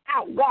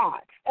without God.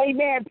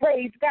 Amen.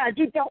 Praise God.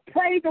 You don't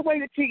pray the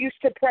way that you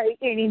used to pray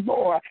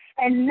anymore.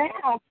 And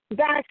now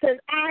God says,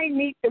 I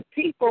need the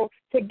people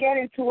to get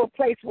into a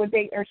place where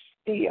they are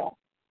still.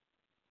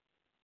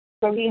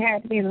 So he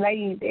had me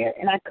laying there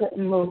and I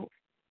couldn't move.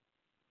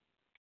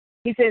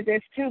 He said,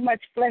 there's too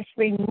much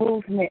fleshly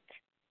movement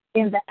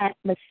in the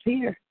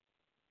atmosphere.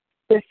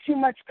 There's too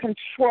much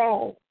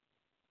control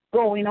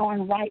going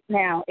on right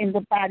now in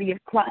the body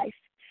of Christ.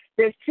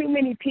 There's too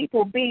many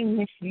people being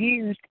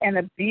misused and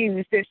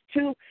abused. There's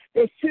too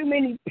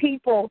many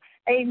people,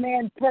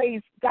 amen,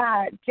 praise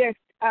God, just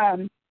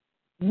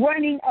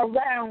running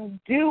around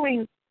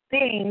doing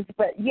things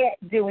but yet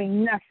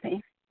doing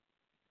nothing.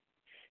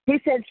 He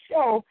said,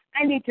 so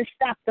I need to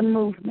stop the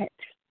movement.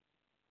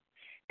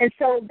 And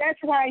so that's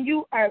why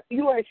you are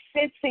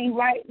sensing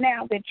right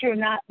now that you're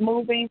not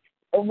moving.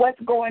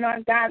 What's going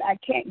on, God? I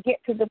can't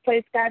get to the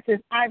place. God says,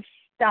 I've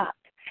stopped.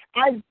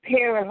 I've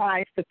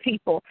paralyzed the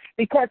people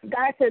because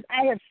God says,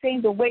 I have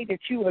seen the way that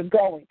you are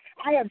going.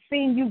 I have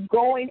seen you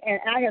going, and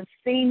I have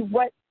seen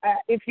what,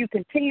 if you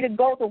continue to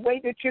go the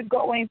way that you're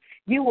going,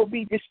 you will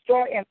be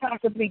destroyed and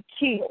possibly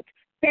killed,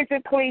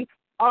 physically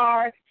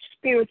or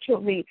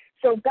spiritually.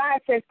 So God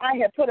says, I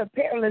have put a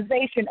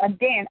paralyzation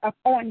again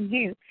upon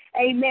you.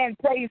 Amen.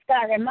 Praise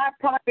God. And my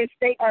prophets,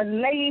 they are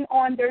laying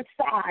on their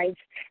sides,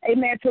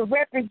 amen, to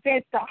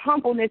represent the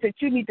humbleness that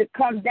you need to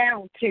come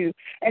down to.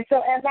 And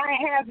so as I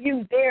have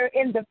you there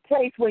in the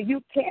place where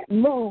you can't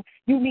move,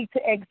 you need to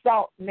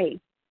exalt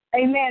me.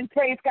 Amen.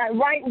 Praise God.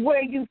 Right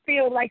where you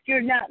feel like you're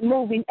not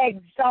moving,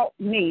 exalt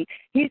me.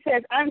 He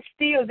says, I'm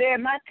still there.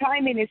 My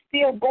timing is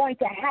still going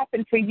to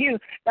happen for you,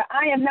 but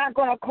I am not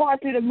going to cause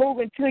you to move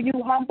until you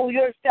humble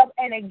yourself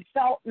and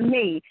exalt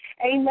me.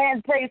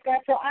 Amen. Praise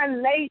God. So I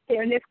laid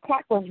there, and this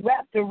clock was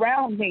wrapped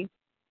around me.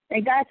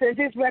 And God says,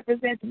 this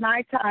represents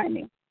my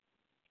timing.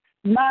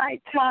 My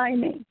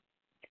timing.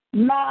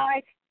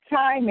 My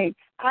timing.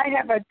 I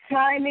have a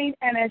timing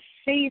and a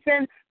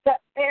season for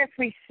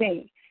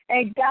everything.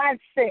 And God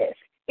says,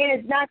 it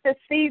is not the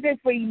season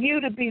for you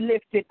to be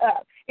lifted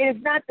up. It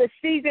is not the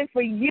season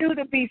for you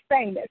to be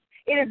famous.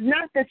 It is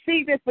not the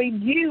season for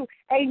you,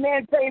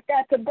 amen, praise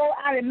God, to go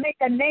out and make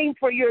a name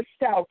for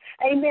yourself.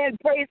 Amen,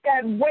 praise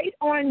God. Wait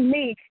on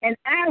me, and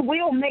I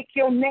will make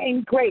your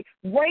name great.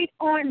 Wait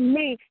on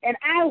me, and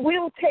I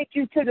will take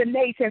you to the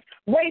nations.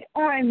 Wait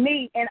on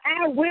me, and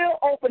I will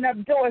open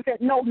up doors that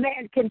no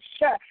man can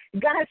shut.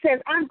 God says,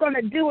 I'm going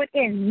to do it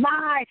in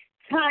my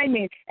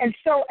timing. And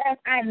so as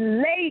I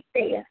laid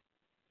there,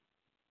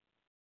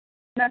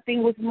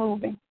 nothing was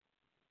moving.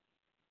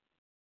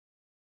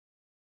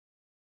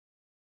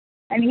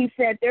 And he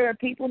said, there are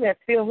people that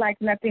feel like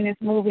nothing is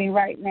moving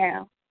right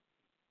now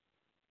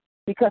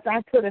because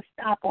I put a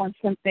stop on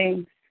some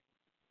things.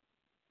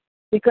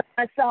 Because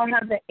I saw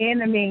how the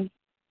enemy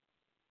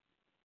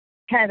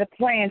had a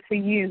plan for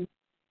you.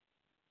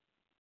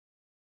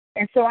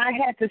 And so I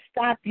had to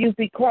stop you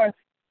because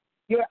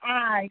your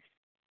eyes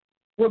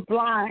were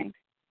blind.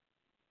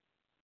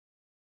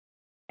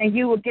 And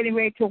you were getting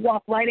ready to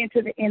walk right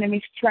into the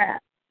enemy's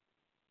trap.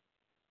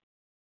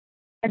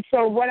 And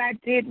so what I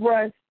did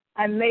was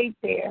I laid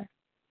there,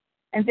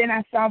 and then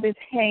I saw this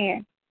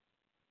hand.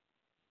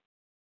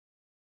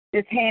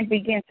 This hand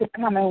began to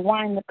come and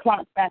wind the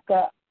clock back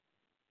up.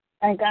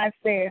 And God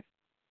said,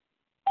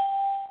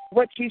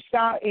 what you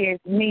saw is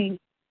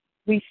me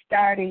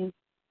restarting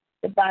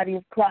the body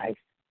of Christ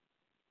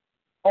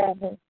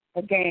over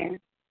again.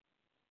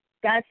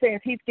 God says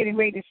he's getting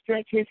ready to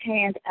stretch his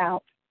hand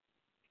out,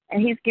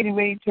 and he's getting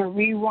ready to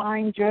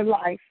rewind your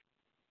life.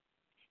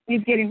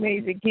 He's getting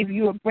ready to give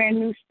you a brand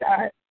new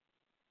start.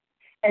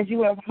 As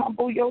you have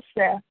humbled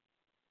yourself,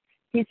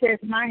 he says,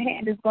 my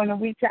hand is going to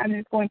reach out and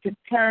it's going to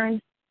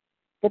turn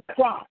the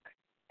clock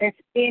that's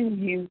in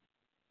you,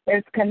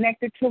 that's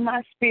connected to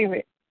my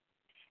spirit,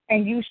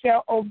 and you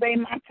shall obey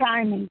my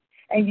timing,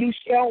 and you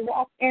shall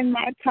walk in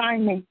my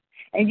timing,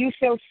 and you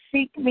shall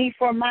seek me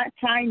for my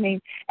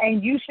timing,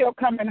 and you shall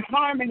come in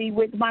harmony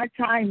with my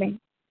timing,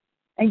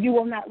 and you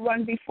will not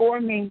run before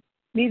me,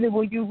 neither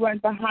will you run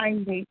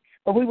behind me,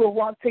 but we will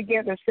walk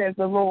together, says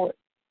the Lord.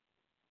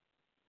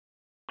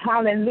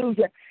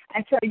 Hallelujah.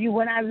 I tell you,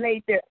 when I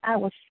laid there, I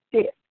was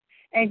stiff.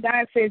 And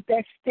God says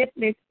that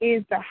stiffness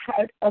is the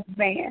heart of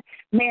man.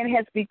 Man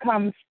has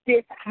become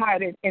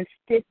stiff-hearted and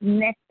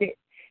stiff-necked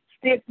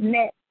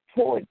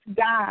towards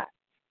God.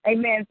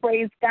 Amen.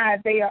 Praise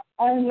God. They are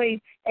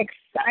only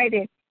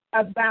excited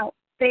about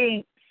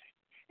things.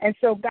 And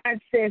so God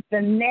says the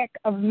neck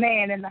of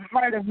man and the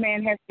heart of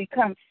man has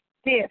become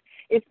stiff.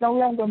 It's no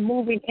longer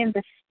moving in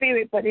the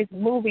spirit, but it's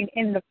moving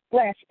in the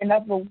flesh and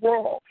of the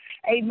world.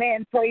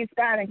 Amen. Praise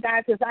God. And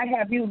God says, I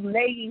have you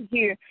laying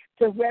here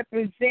to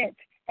represent,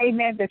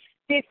 amen, the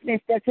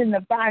stiffness that's in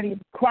the body of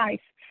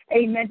Christ.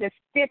 Amen. The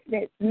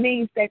stiffness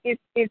means that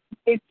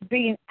it's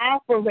being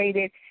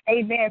operated,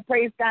 amen,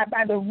 praise God,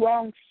 by the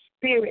wrong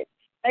spirit.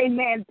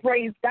 Amen.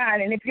 Praise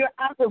God. And if you're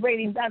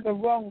operating by the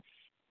wrong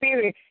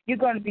spirit, you're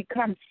going to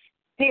become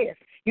stiff.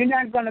 You're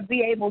not going to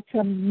be able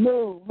to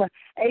move.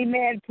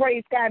 Amen.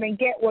 Praise God, and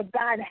get what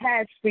God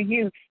has for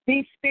you.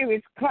 These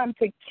spirits come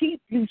to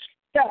keep you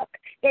stuck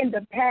in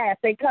the past.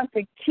 They come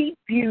to keep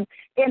you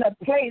in a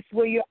place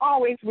where you're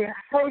always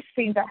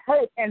rehearsing the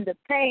hurt and the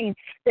pain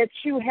that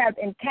you have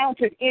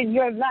encountered in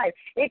your life.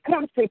 It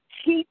comes to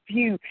keep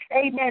you,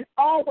 amen,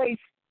 always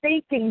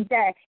thinking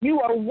that you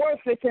are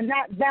worthless and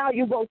not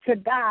valuable to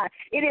God.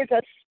 It is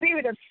a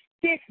spirit of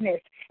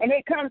stiffness, and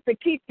it comes to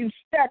keep you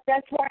stuck.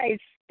 That's why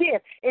it's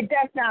stiff. It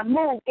does not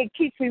move. It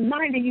keeps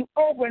reminding you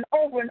over and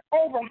over and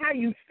over how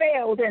you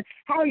failed and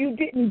how you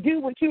didn't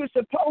do what you were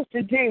supposed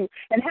to do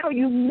and how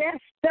you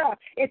messed up.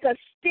 It's a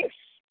stiff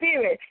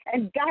spirit,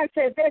 and God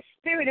says that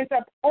spirit is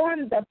up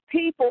on the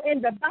people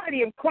in the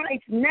body of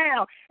Christ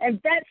now,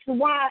 and that's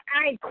why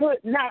I could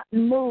not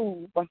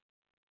move,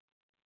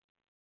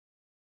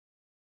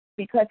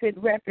 because it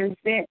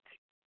represents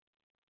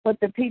what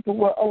the people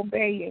were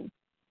obeying.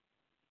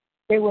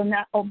 They were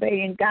not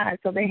obeying God,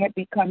 so they had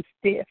become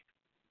stiff.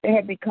 They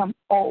had become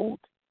old.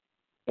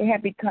 They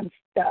had become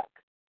stuck.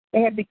 They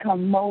had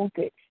become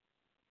molded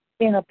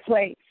in a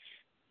place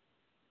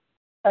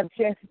of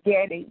just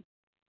getting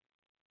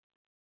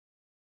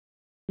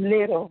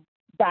little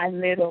by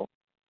little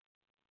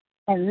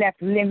and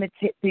left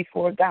limited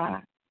before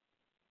God.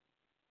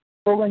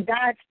 But when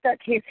God stuck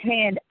his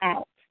hand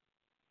out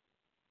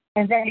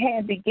and that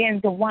hand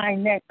began to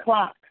wind that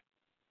clock,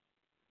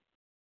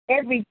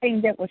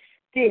 everything that was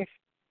stiff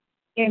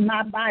in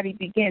my body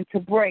began to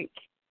break,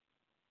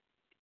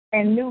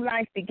 and new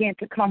life began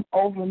to come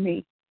over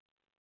me.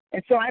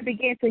 And so I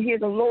began to hear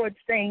the Lord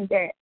saying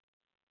that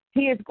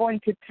he is going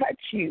to touch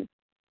you,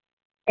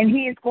 and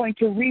he is going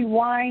to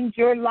rewind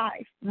your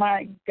life,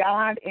 my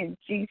God, in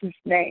Jesus'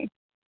 name.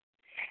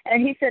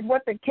 And he said,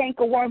 what the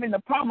cankerworm and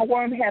the palmer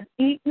worm have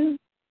eaten,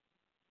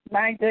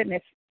 my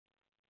goodness,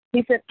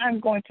 he said, I'm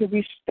going to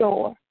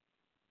restore.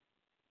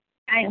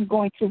 I am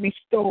going to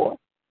restore.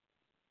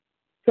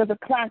 So the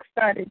clock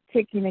started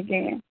ticking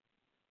again.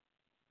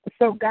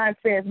 So God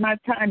says, my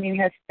timing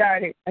has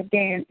started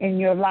again in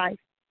your life.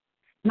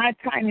 My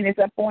timing is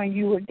up on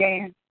you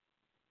again.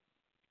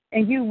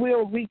 And you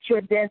will reach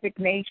your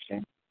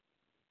designation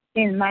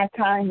in my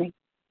timing.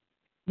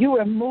 You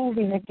are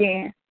moving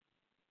again.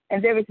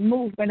 And there is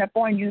movement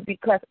upon you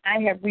because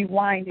I have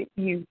rewinded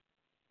you.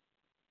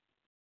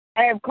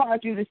 I have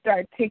caused you to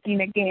start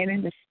ticking again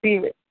in the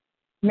spirit,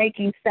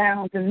 making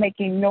sounds and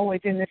making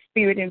noise in the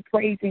spirit and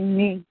praising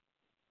me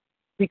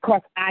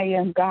because I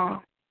am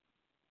God.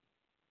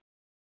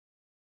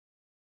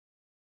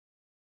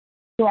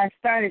 So I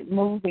started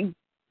moving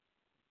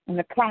and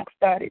the clock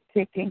started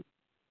ticking.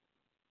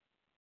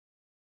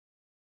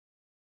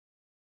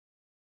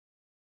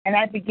 And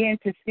I began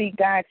to see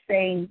God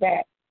saying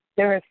that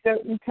there are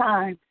certain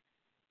times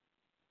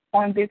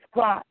on this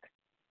clock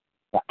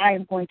that I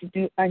am going to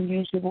do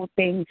unusual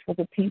things for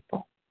the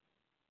people.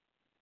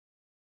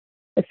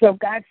 And so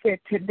God said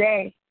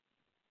today,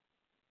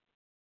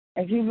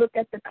 as you look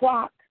at the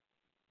clock,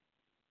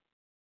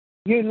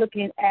 you're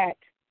looking at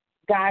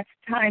God's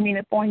timing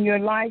upon your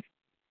life.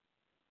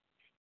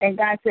 And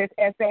God says,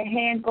 as that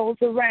hand goes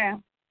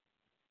around,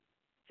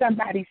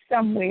 somebody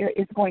somewhere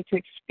is going to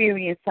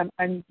experience some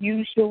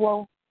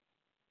unusual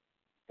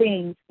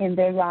things in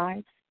their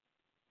lives.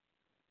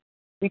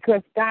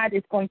 Because God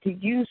is going to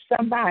use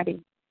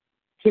somebody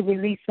to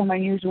release some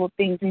unusual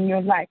things in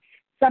your life.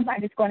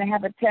 Somebody's going to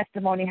have a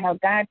testimony how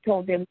God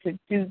told them to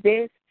do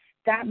this.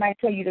 God might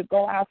tell you to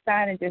go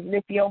outside and just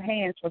lift your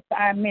hands for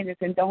 5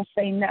 minutes and don't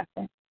say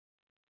nothing.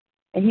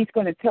 And he's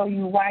going to tell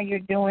you why you're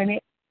doing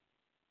it.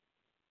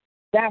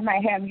 God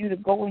might have you to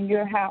go in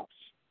your house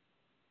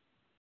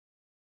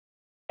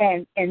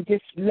and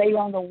just lay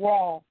on the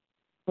wall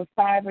for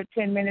 5 or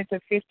 10 minutes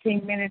or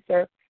 15 minutes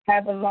or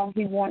however long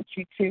he wants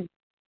you to.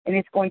 And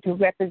it's going to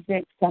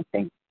represent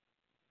something.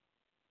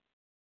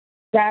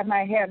 God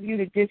might have you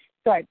to just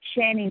start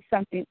chanting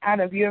something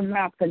out of your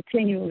mouth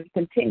continually,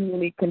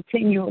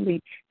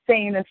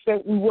 saying a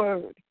certain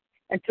word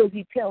until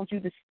he tells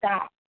you to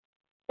stop.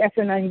 That's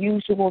an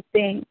unusual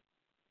thing.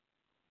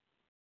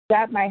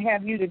 God might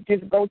have you to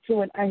just go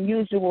to an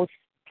unusual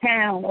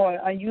town or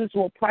an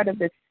unusual part of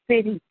the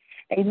city.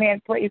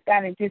 Amen. Praise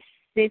God, and just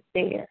sit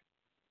there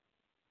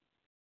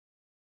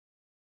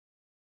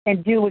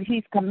and do what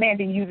he's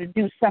commanding you to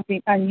do, something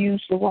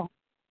unusual.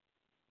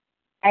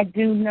 I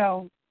do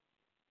know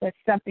that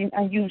something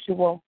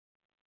unusual.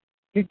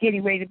 You're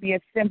getting ready to be a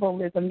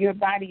symbolism. Your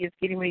body is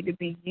getting ready to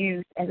be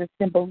used as a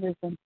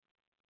symbolism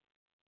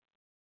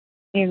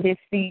in this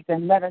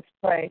season. Let us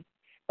pray.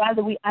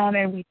 Father, we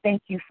honor and we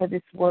thank you for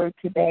this word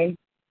today.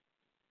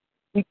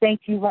 We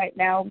thank you right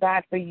now,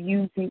 God, for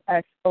using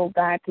us, oh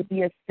God, to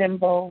be a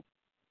symbol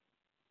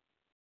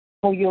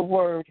for your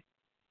word.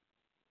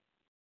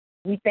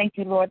 We thank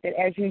you, Lord, that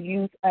as you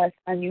use us,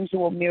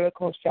 unusual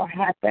miracles shall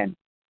happen.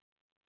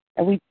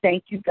 And we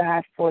thank you,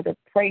 God, for the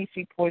praise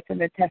reports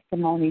and the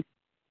testimonies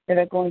that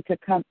are going to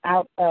come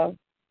out of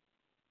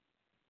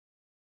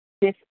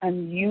this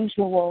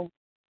unusual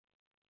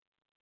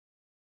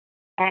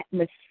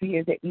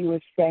atmosphere that you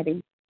are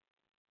setting.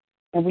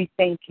 And we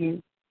thank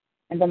you.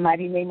 In the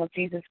mighty name of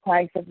Jesus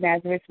Christ of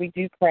Nazareth, we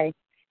do pray.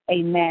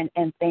 Amen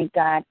and thank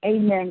God.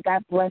 Amen.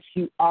 God bless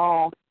you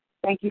all.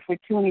 Thank you for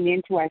tuning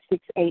in to our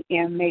 6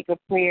 a.m. mega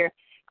prayer.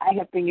 I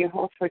have been your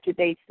host for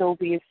today,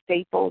 Sylvia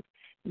Staples.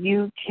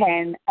 You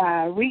can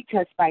reach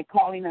us by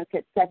calling us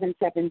at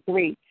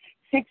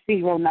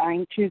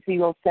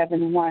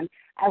 773-609-2071.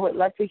 I would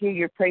love to hear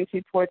your praise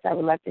reports. I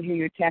would love to hear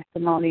your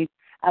testimonies.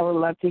 I would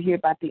love to hear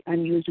about the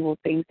unusual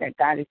things that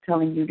God is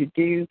telling you to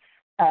do.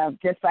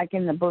 Just like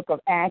in the book of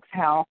Acts,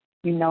 how,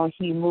 he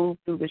moved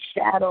through the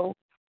shadow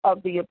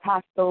of the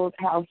apostles,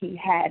 how he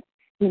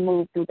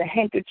moved through the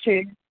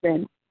handkerchiefs,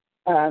 and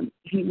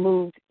he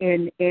moved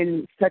in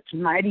such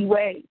mighty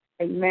ways.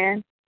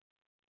 Amen.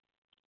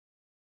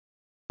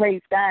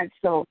 Praise God.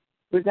 So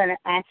we're going to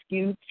ask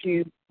you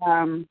to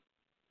go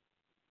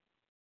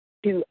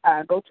to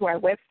our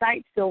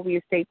website,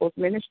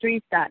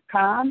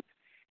 SylviaStaplesMinistries.com,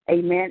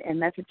 amen,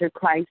 and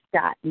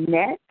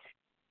messengerchrist.net,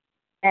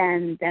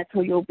 and that's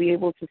where you'll be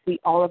able to see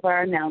all of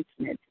our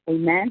announcements.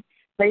 Amen.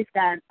 Praise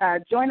God.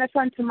 Join us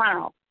on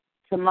tomorrow.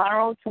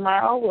 Tomorrow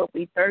will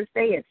be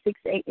Thursday at 6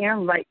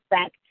 a.m. right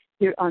back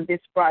here on this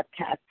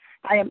broadcast.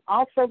 I am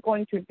also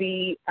going to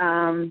be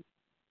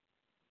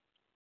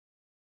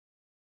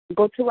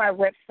go to our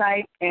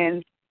website,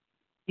 and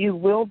you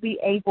will be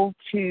able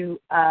to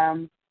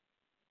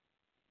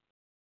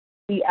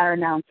see our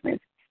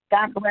announcements.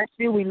 God bless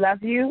you. We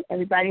love you.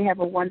 Everybody have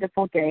a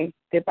wonderful day.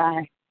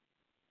 Goodbye.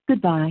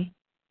 Goodbye.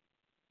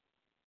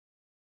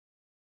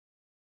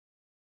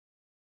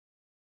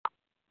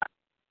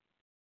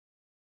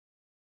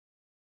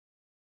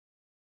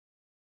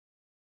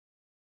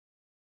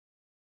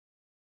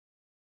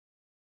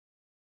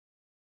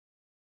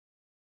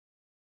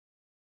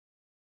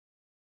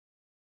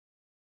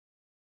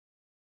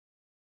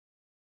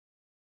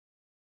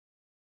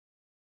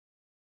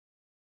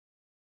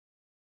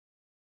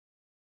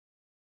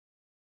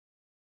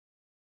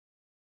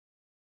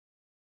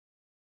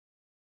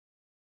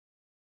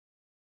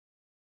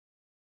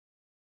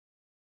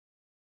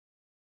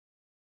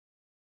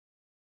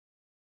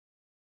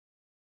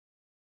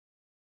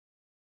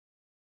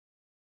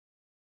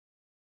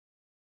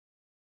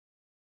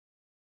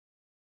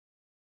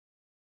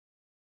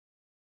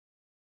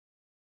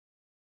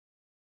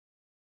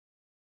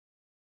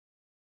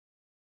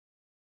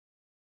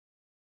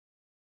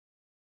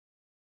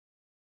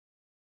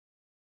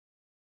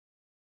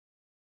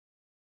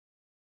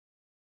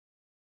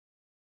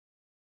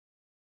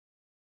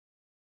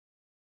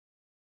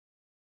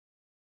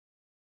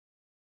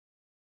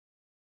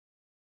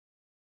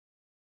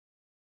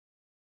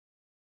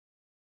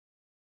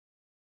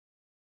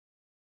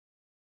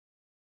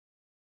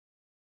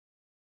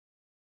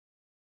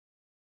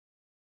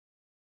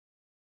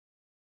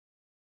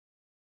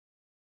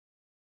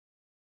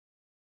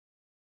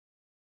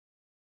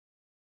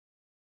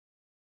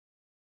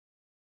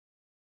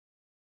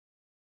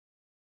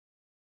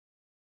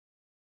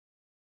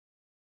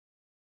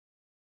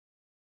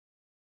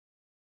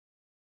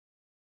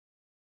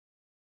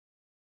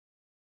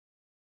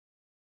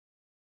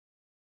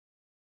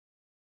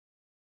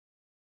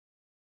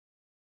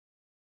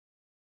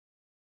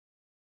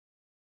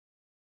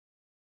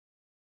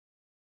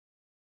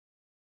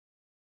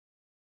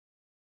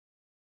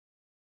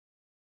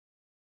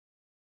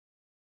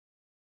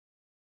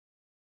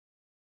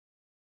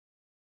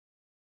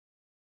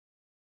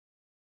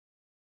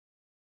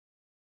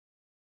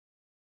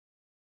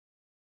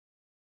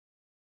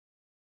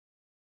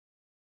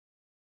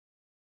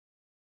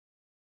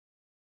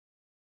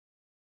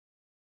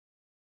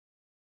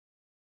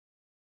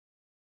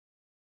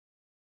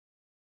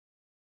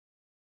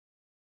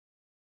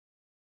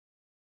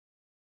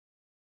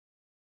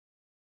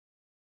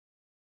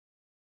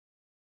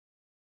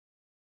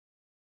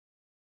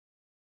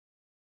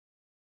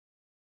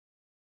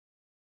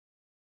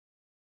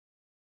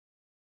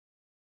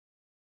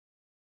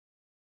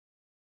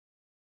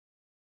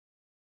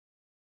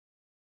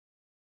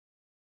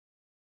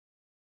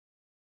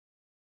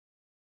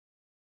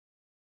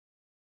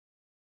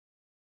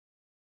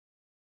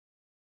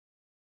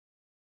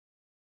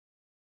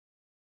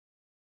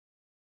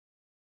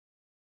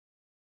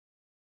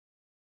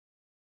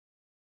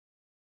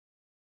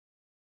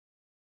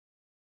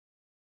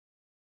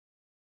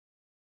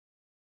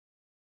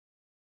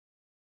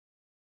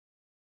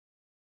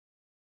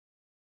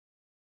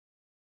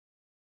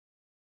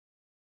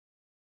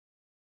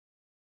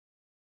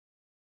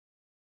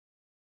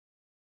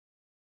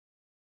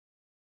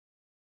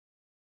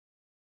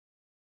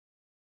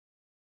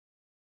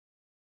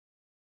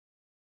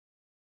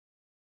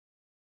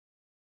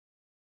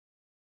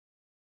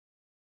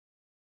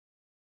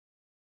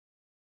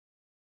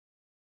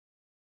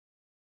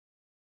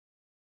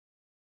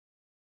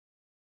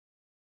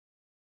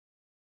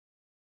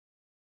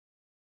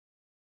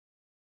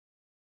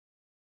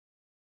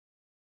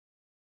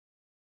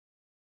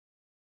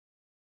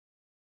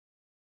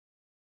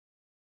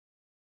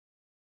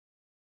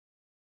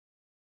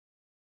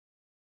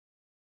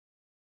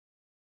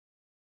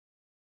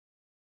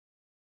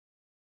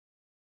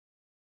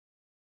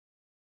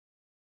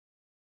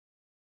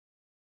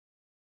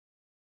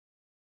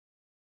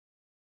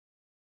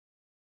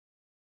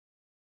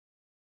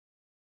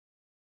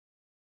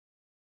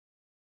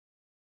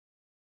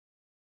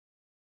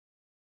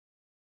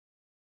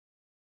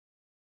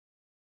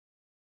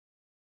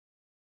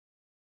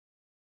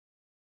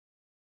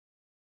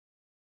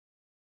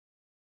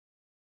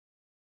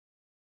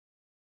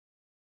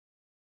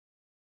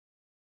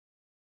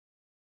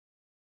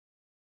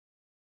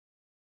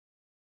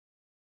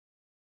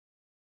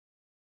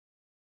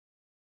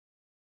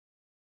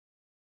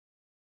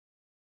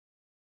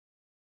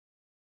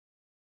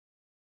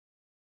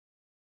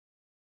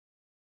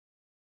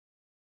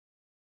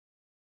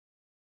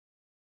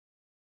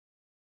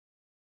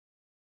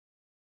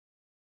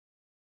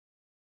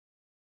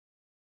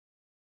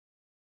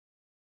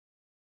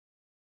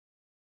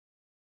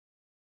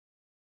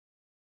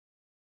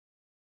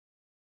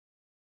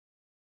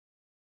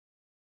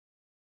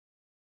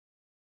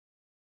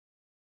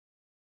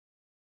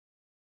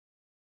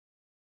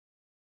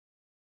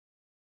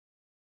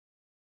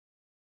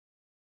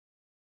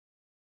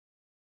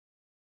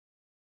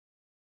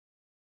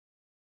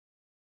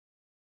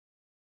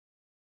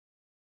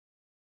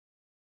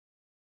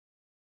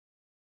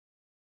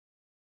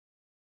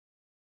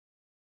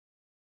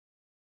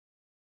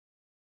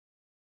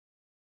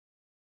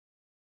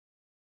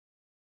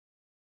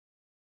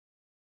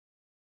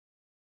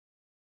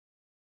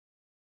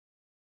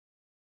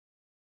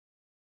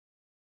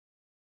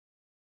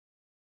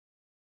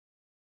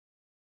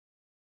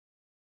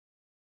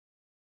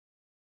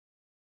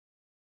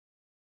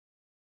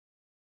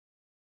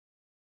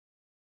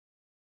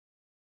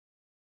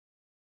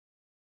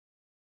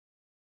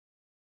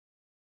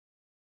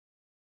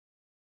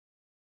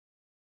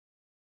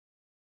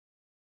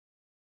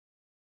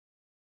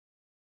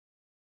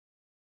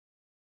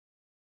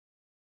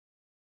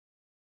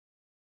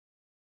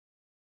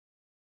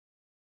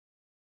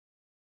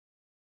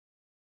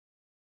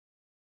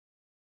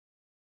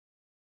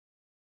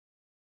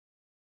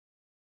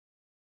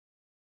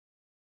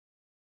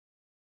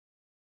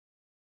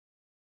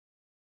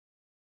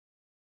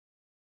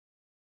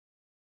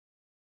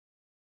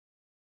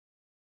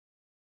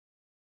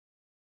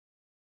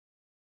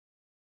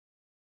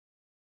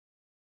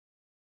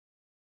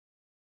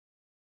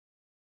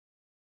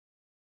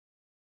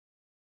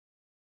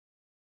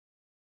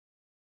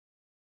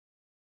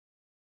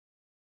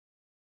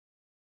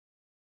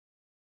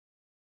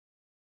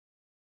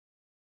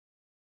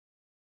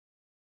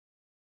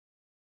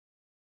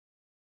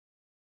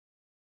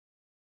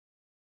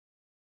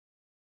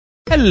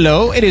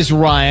 Hello, it is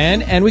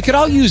Ryan, and we could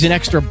all use an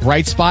extra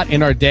bright spot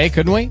in our day,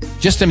 couldn't we?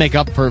 Just to make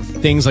up for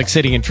things like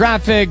sitting in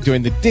traffic,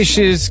 doing the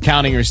dishes,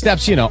 counting your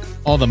steps, you know,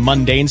 all the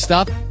mundane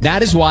stuff.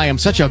 That is why I'm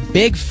such a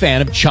big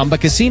fan of Chumba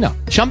Casino.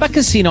 Chumba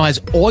Casino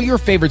has all your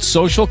favorite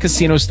social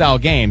casino-style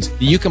games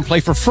that you can play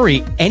for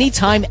free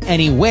anytime,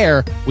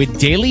 anywhere with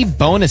daily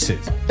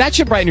bonuses. That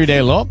should brighten your day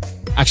a little.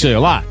 Actually, a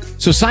lot.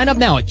 So sign up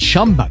now at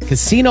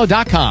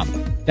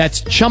ChumbaCasino.com.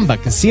 That's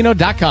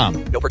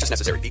ChumbaCasino.com. No purchase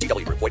necessary.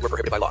 VGW Group. Void where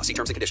prohibited by law. See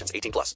terms and conditions. 18+.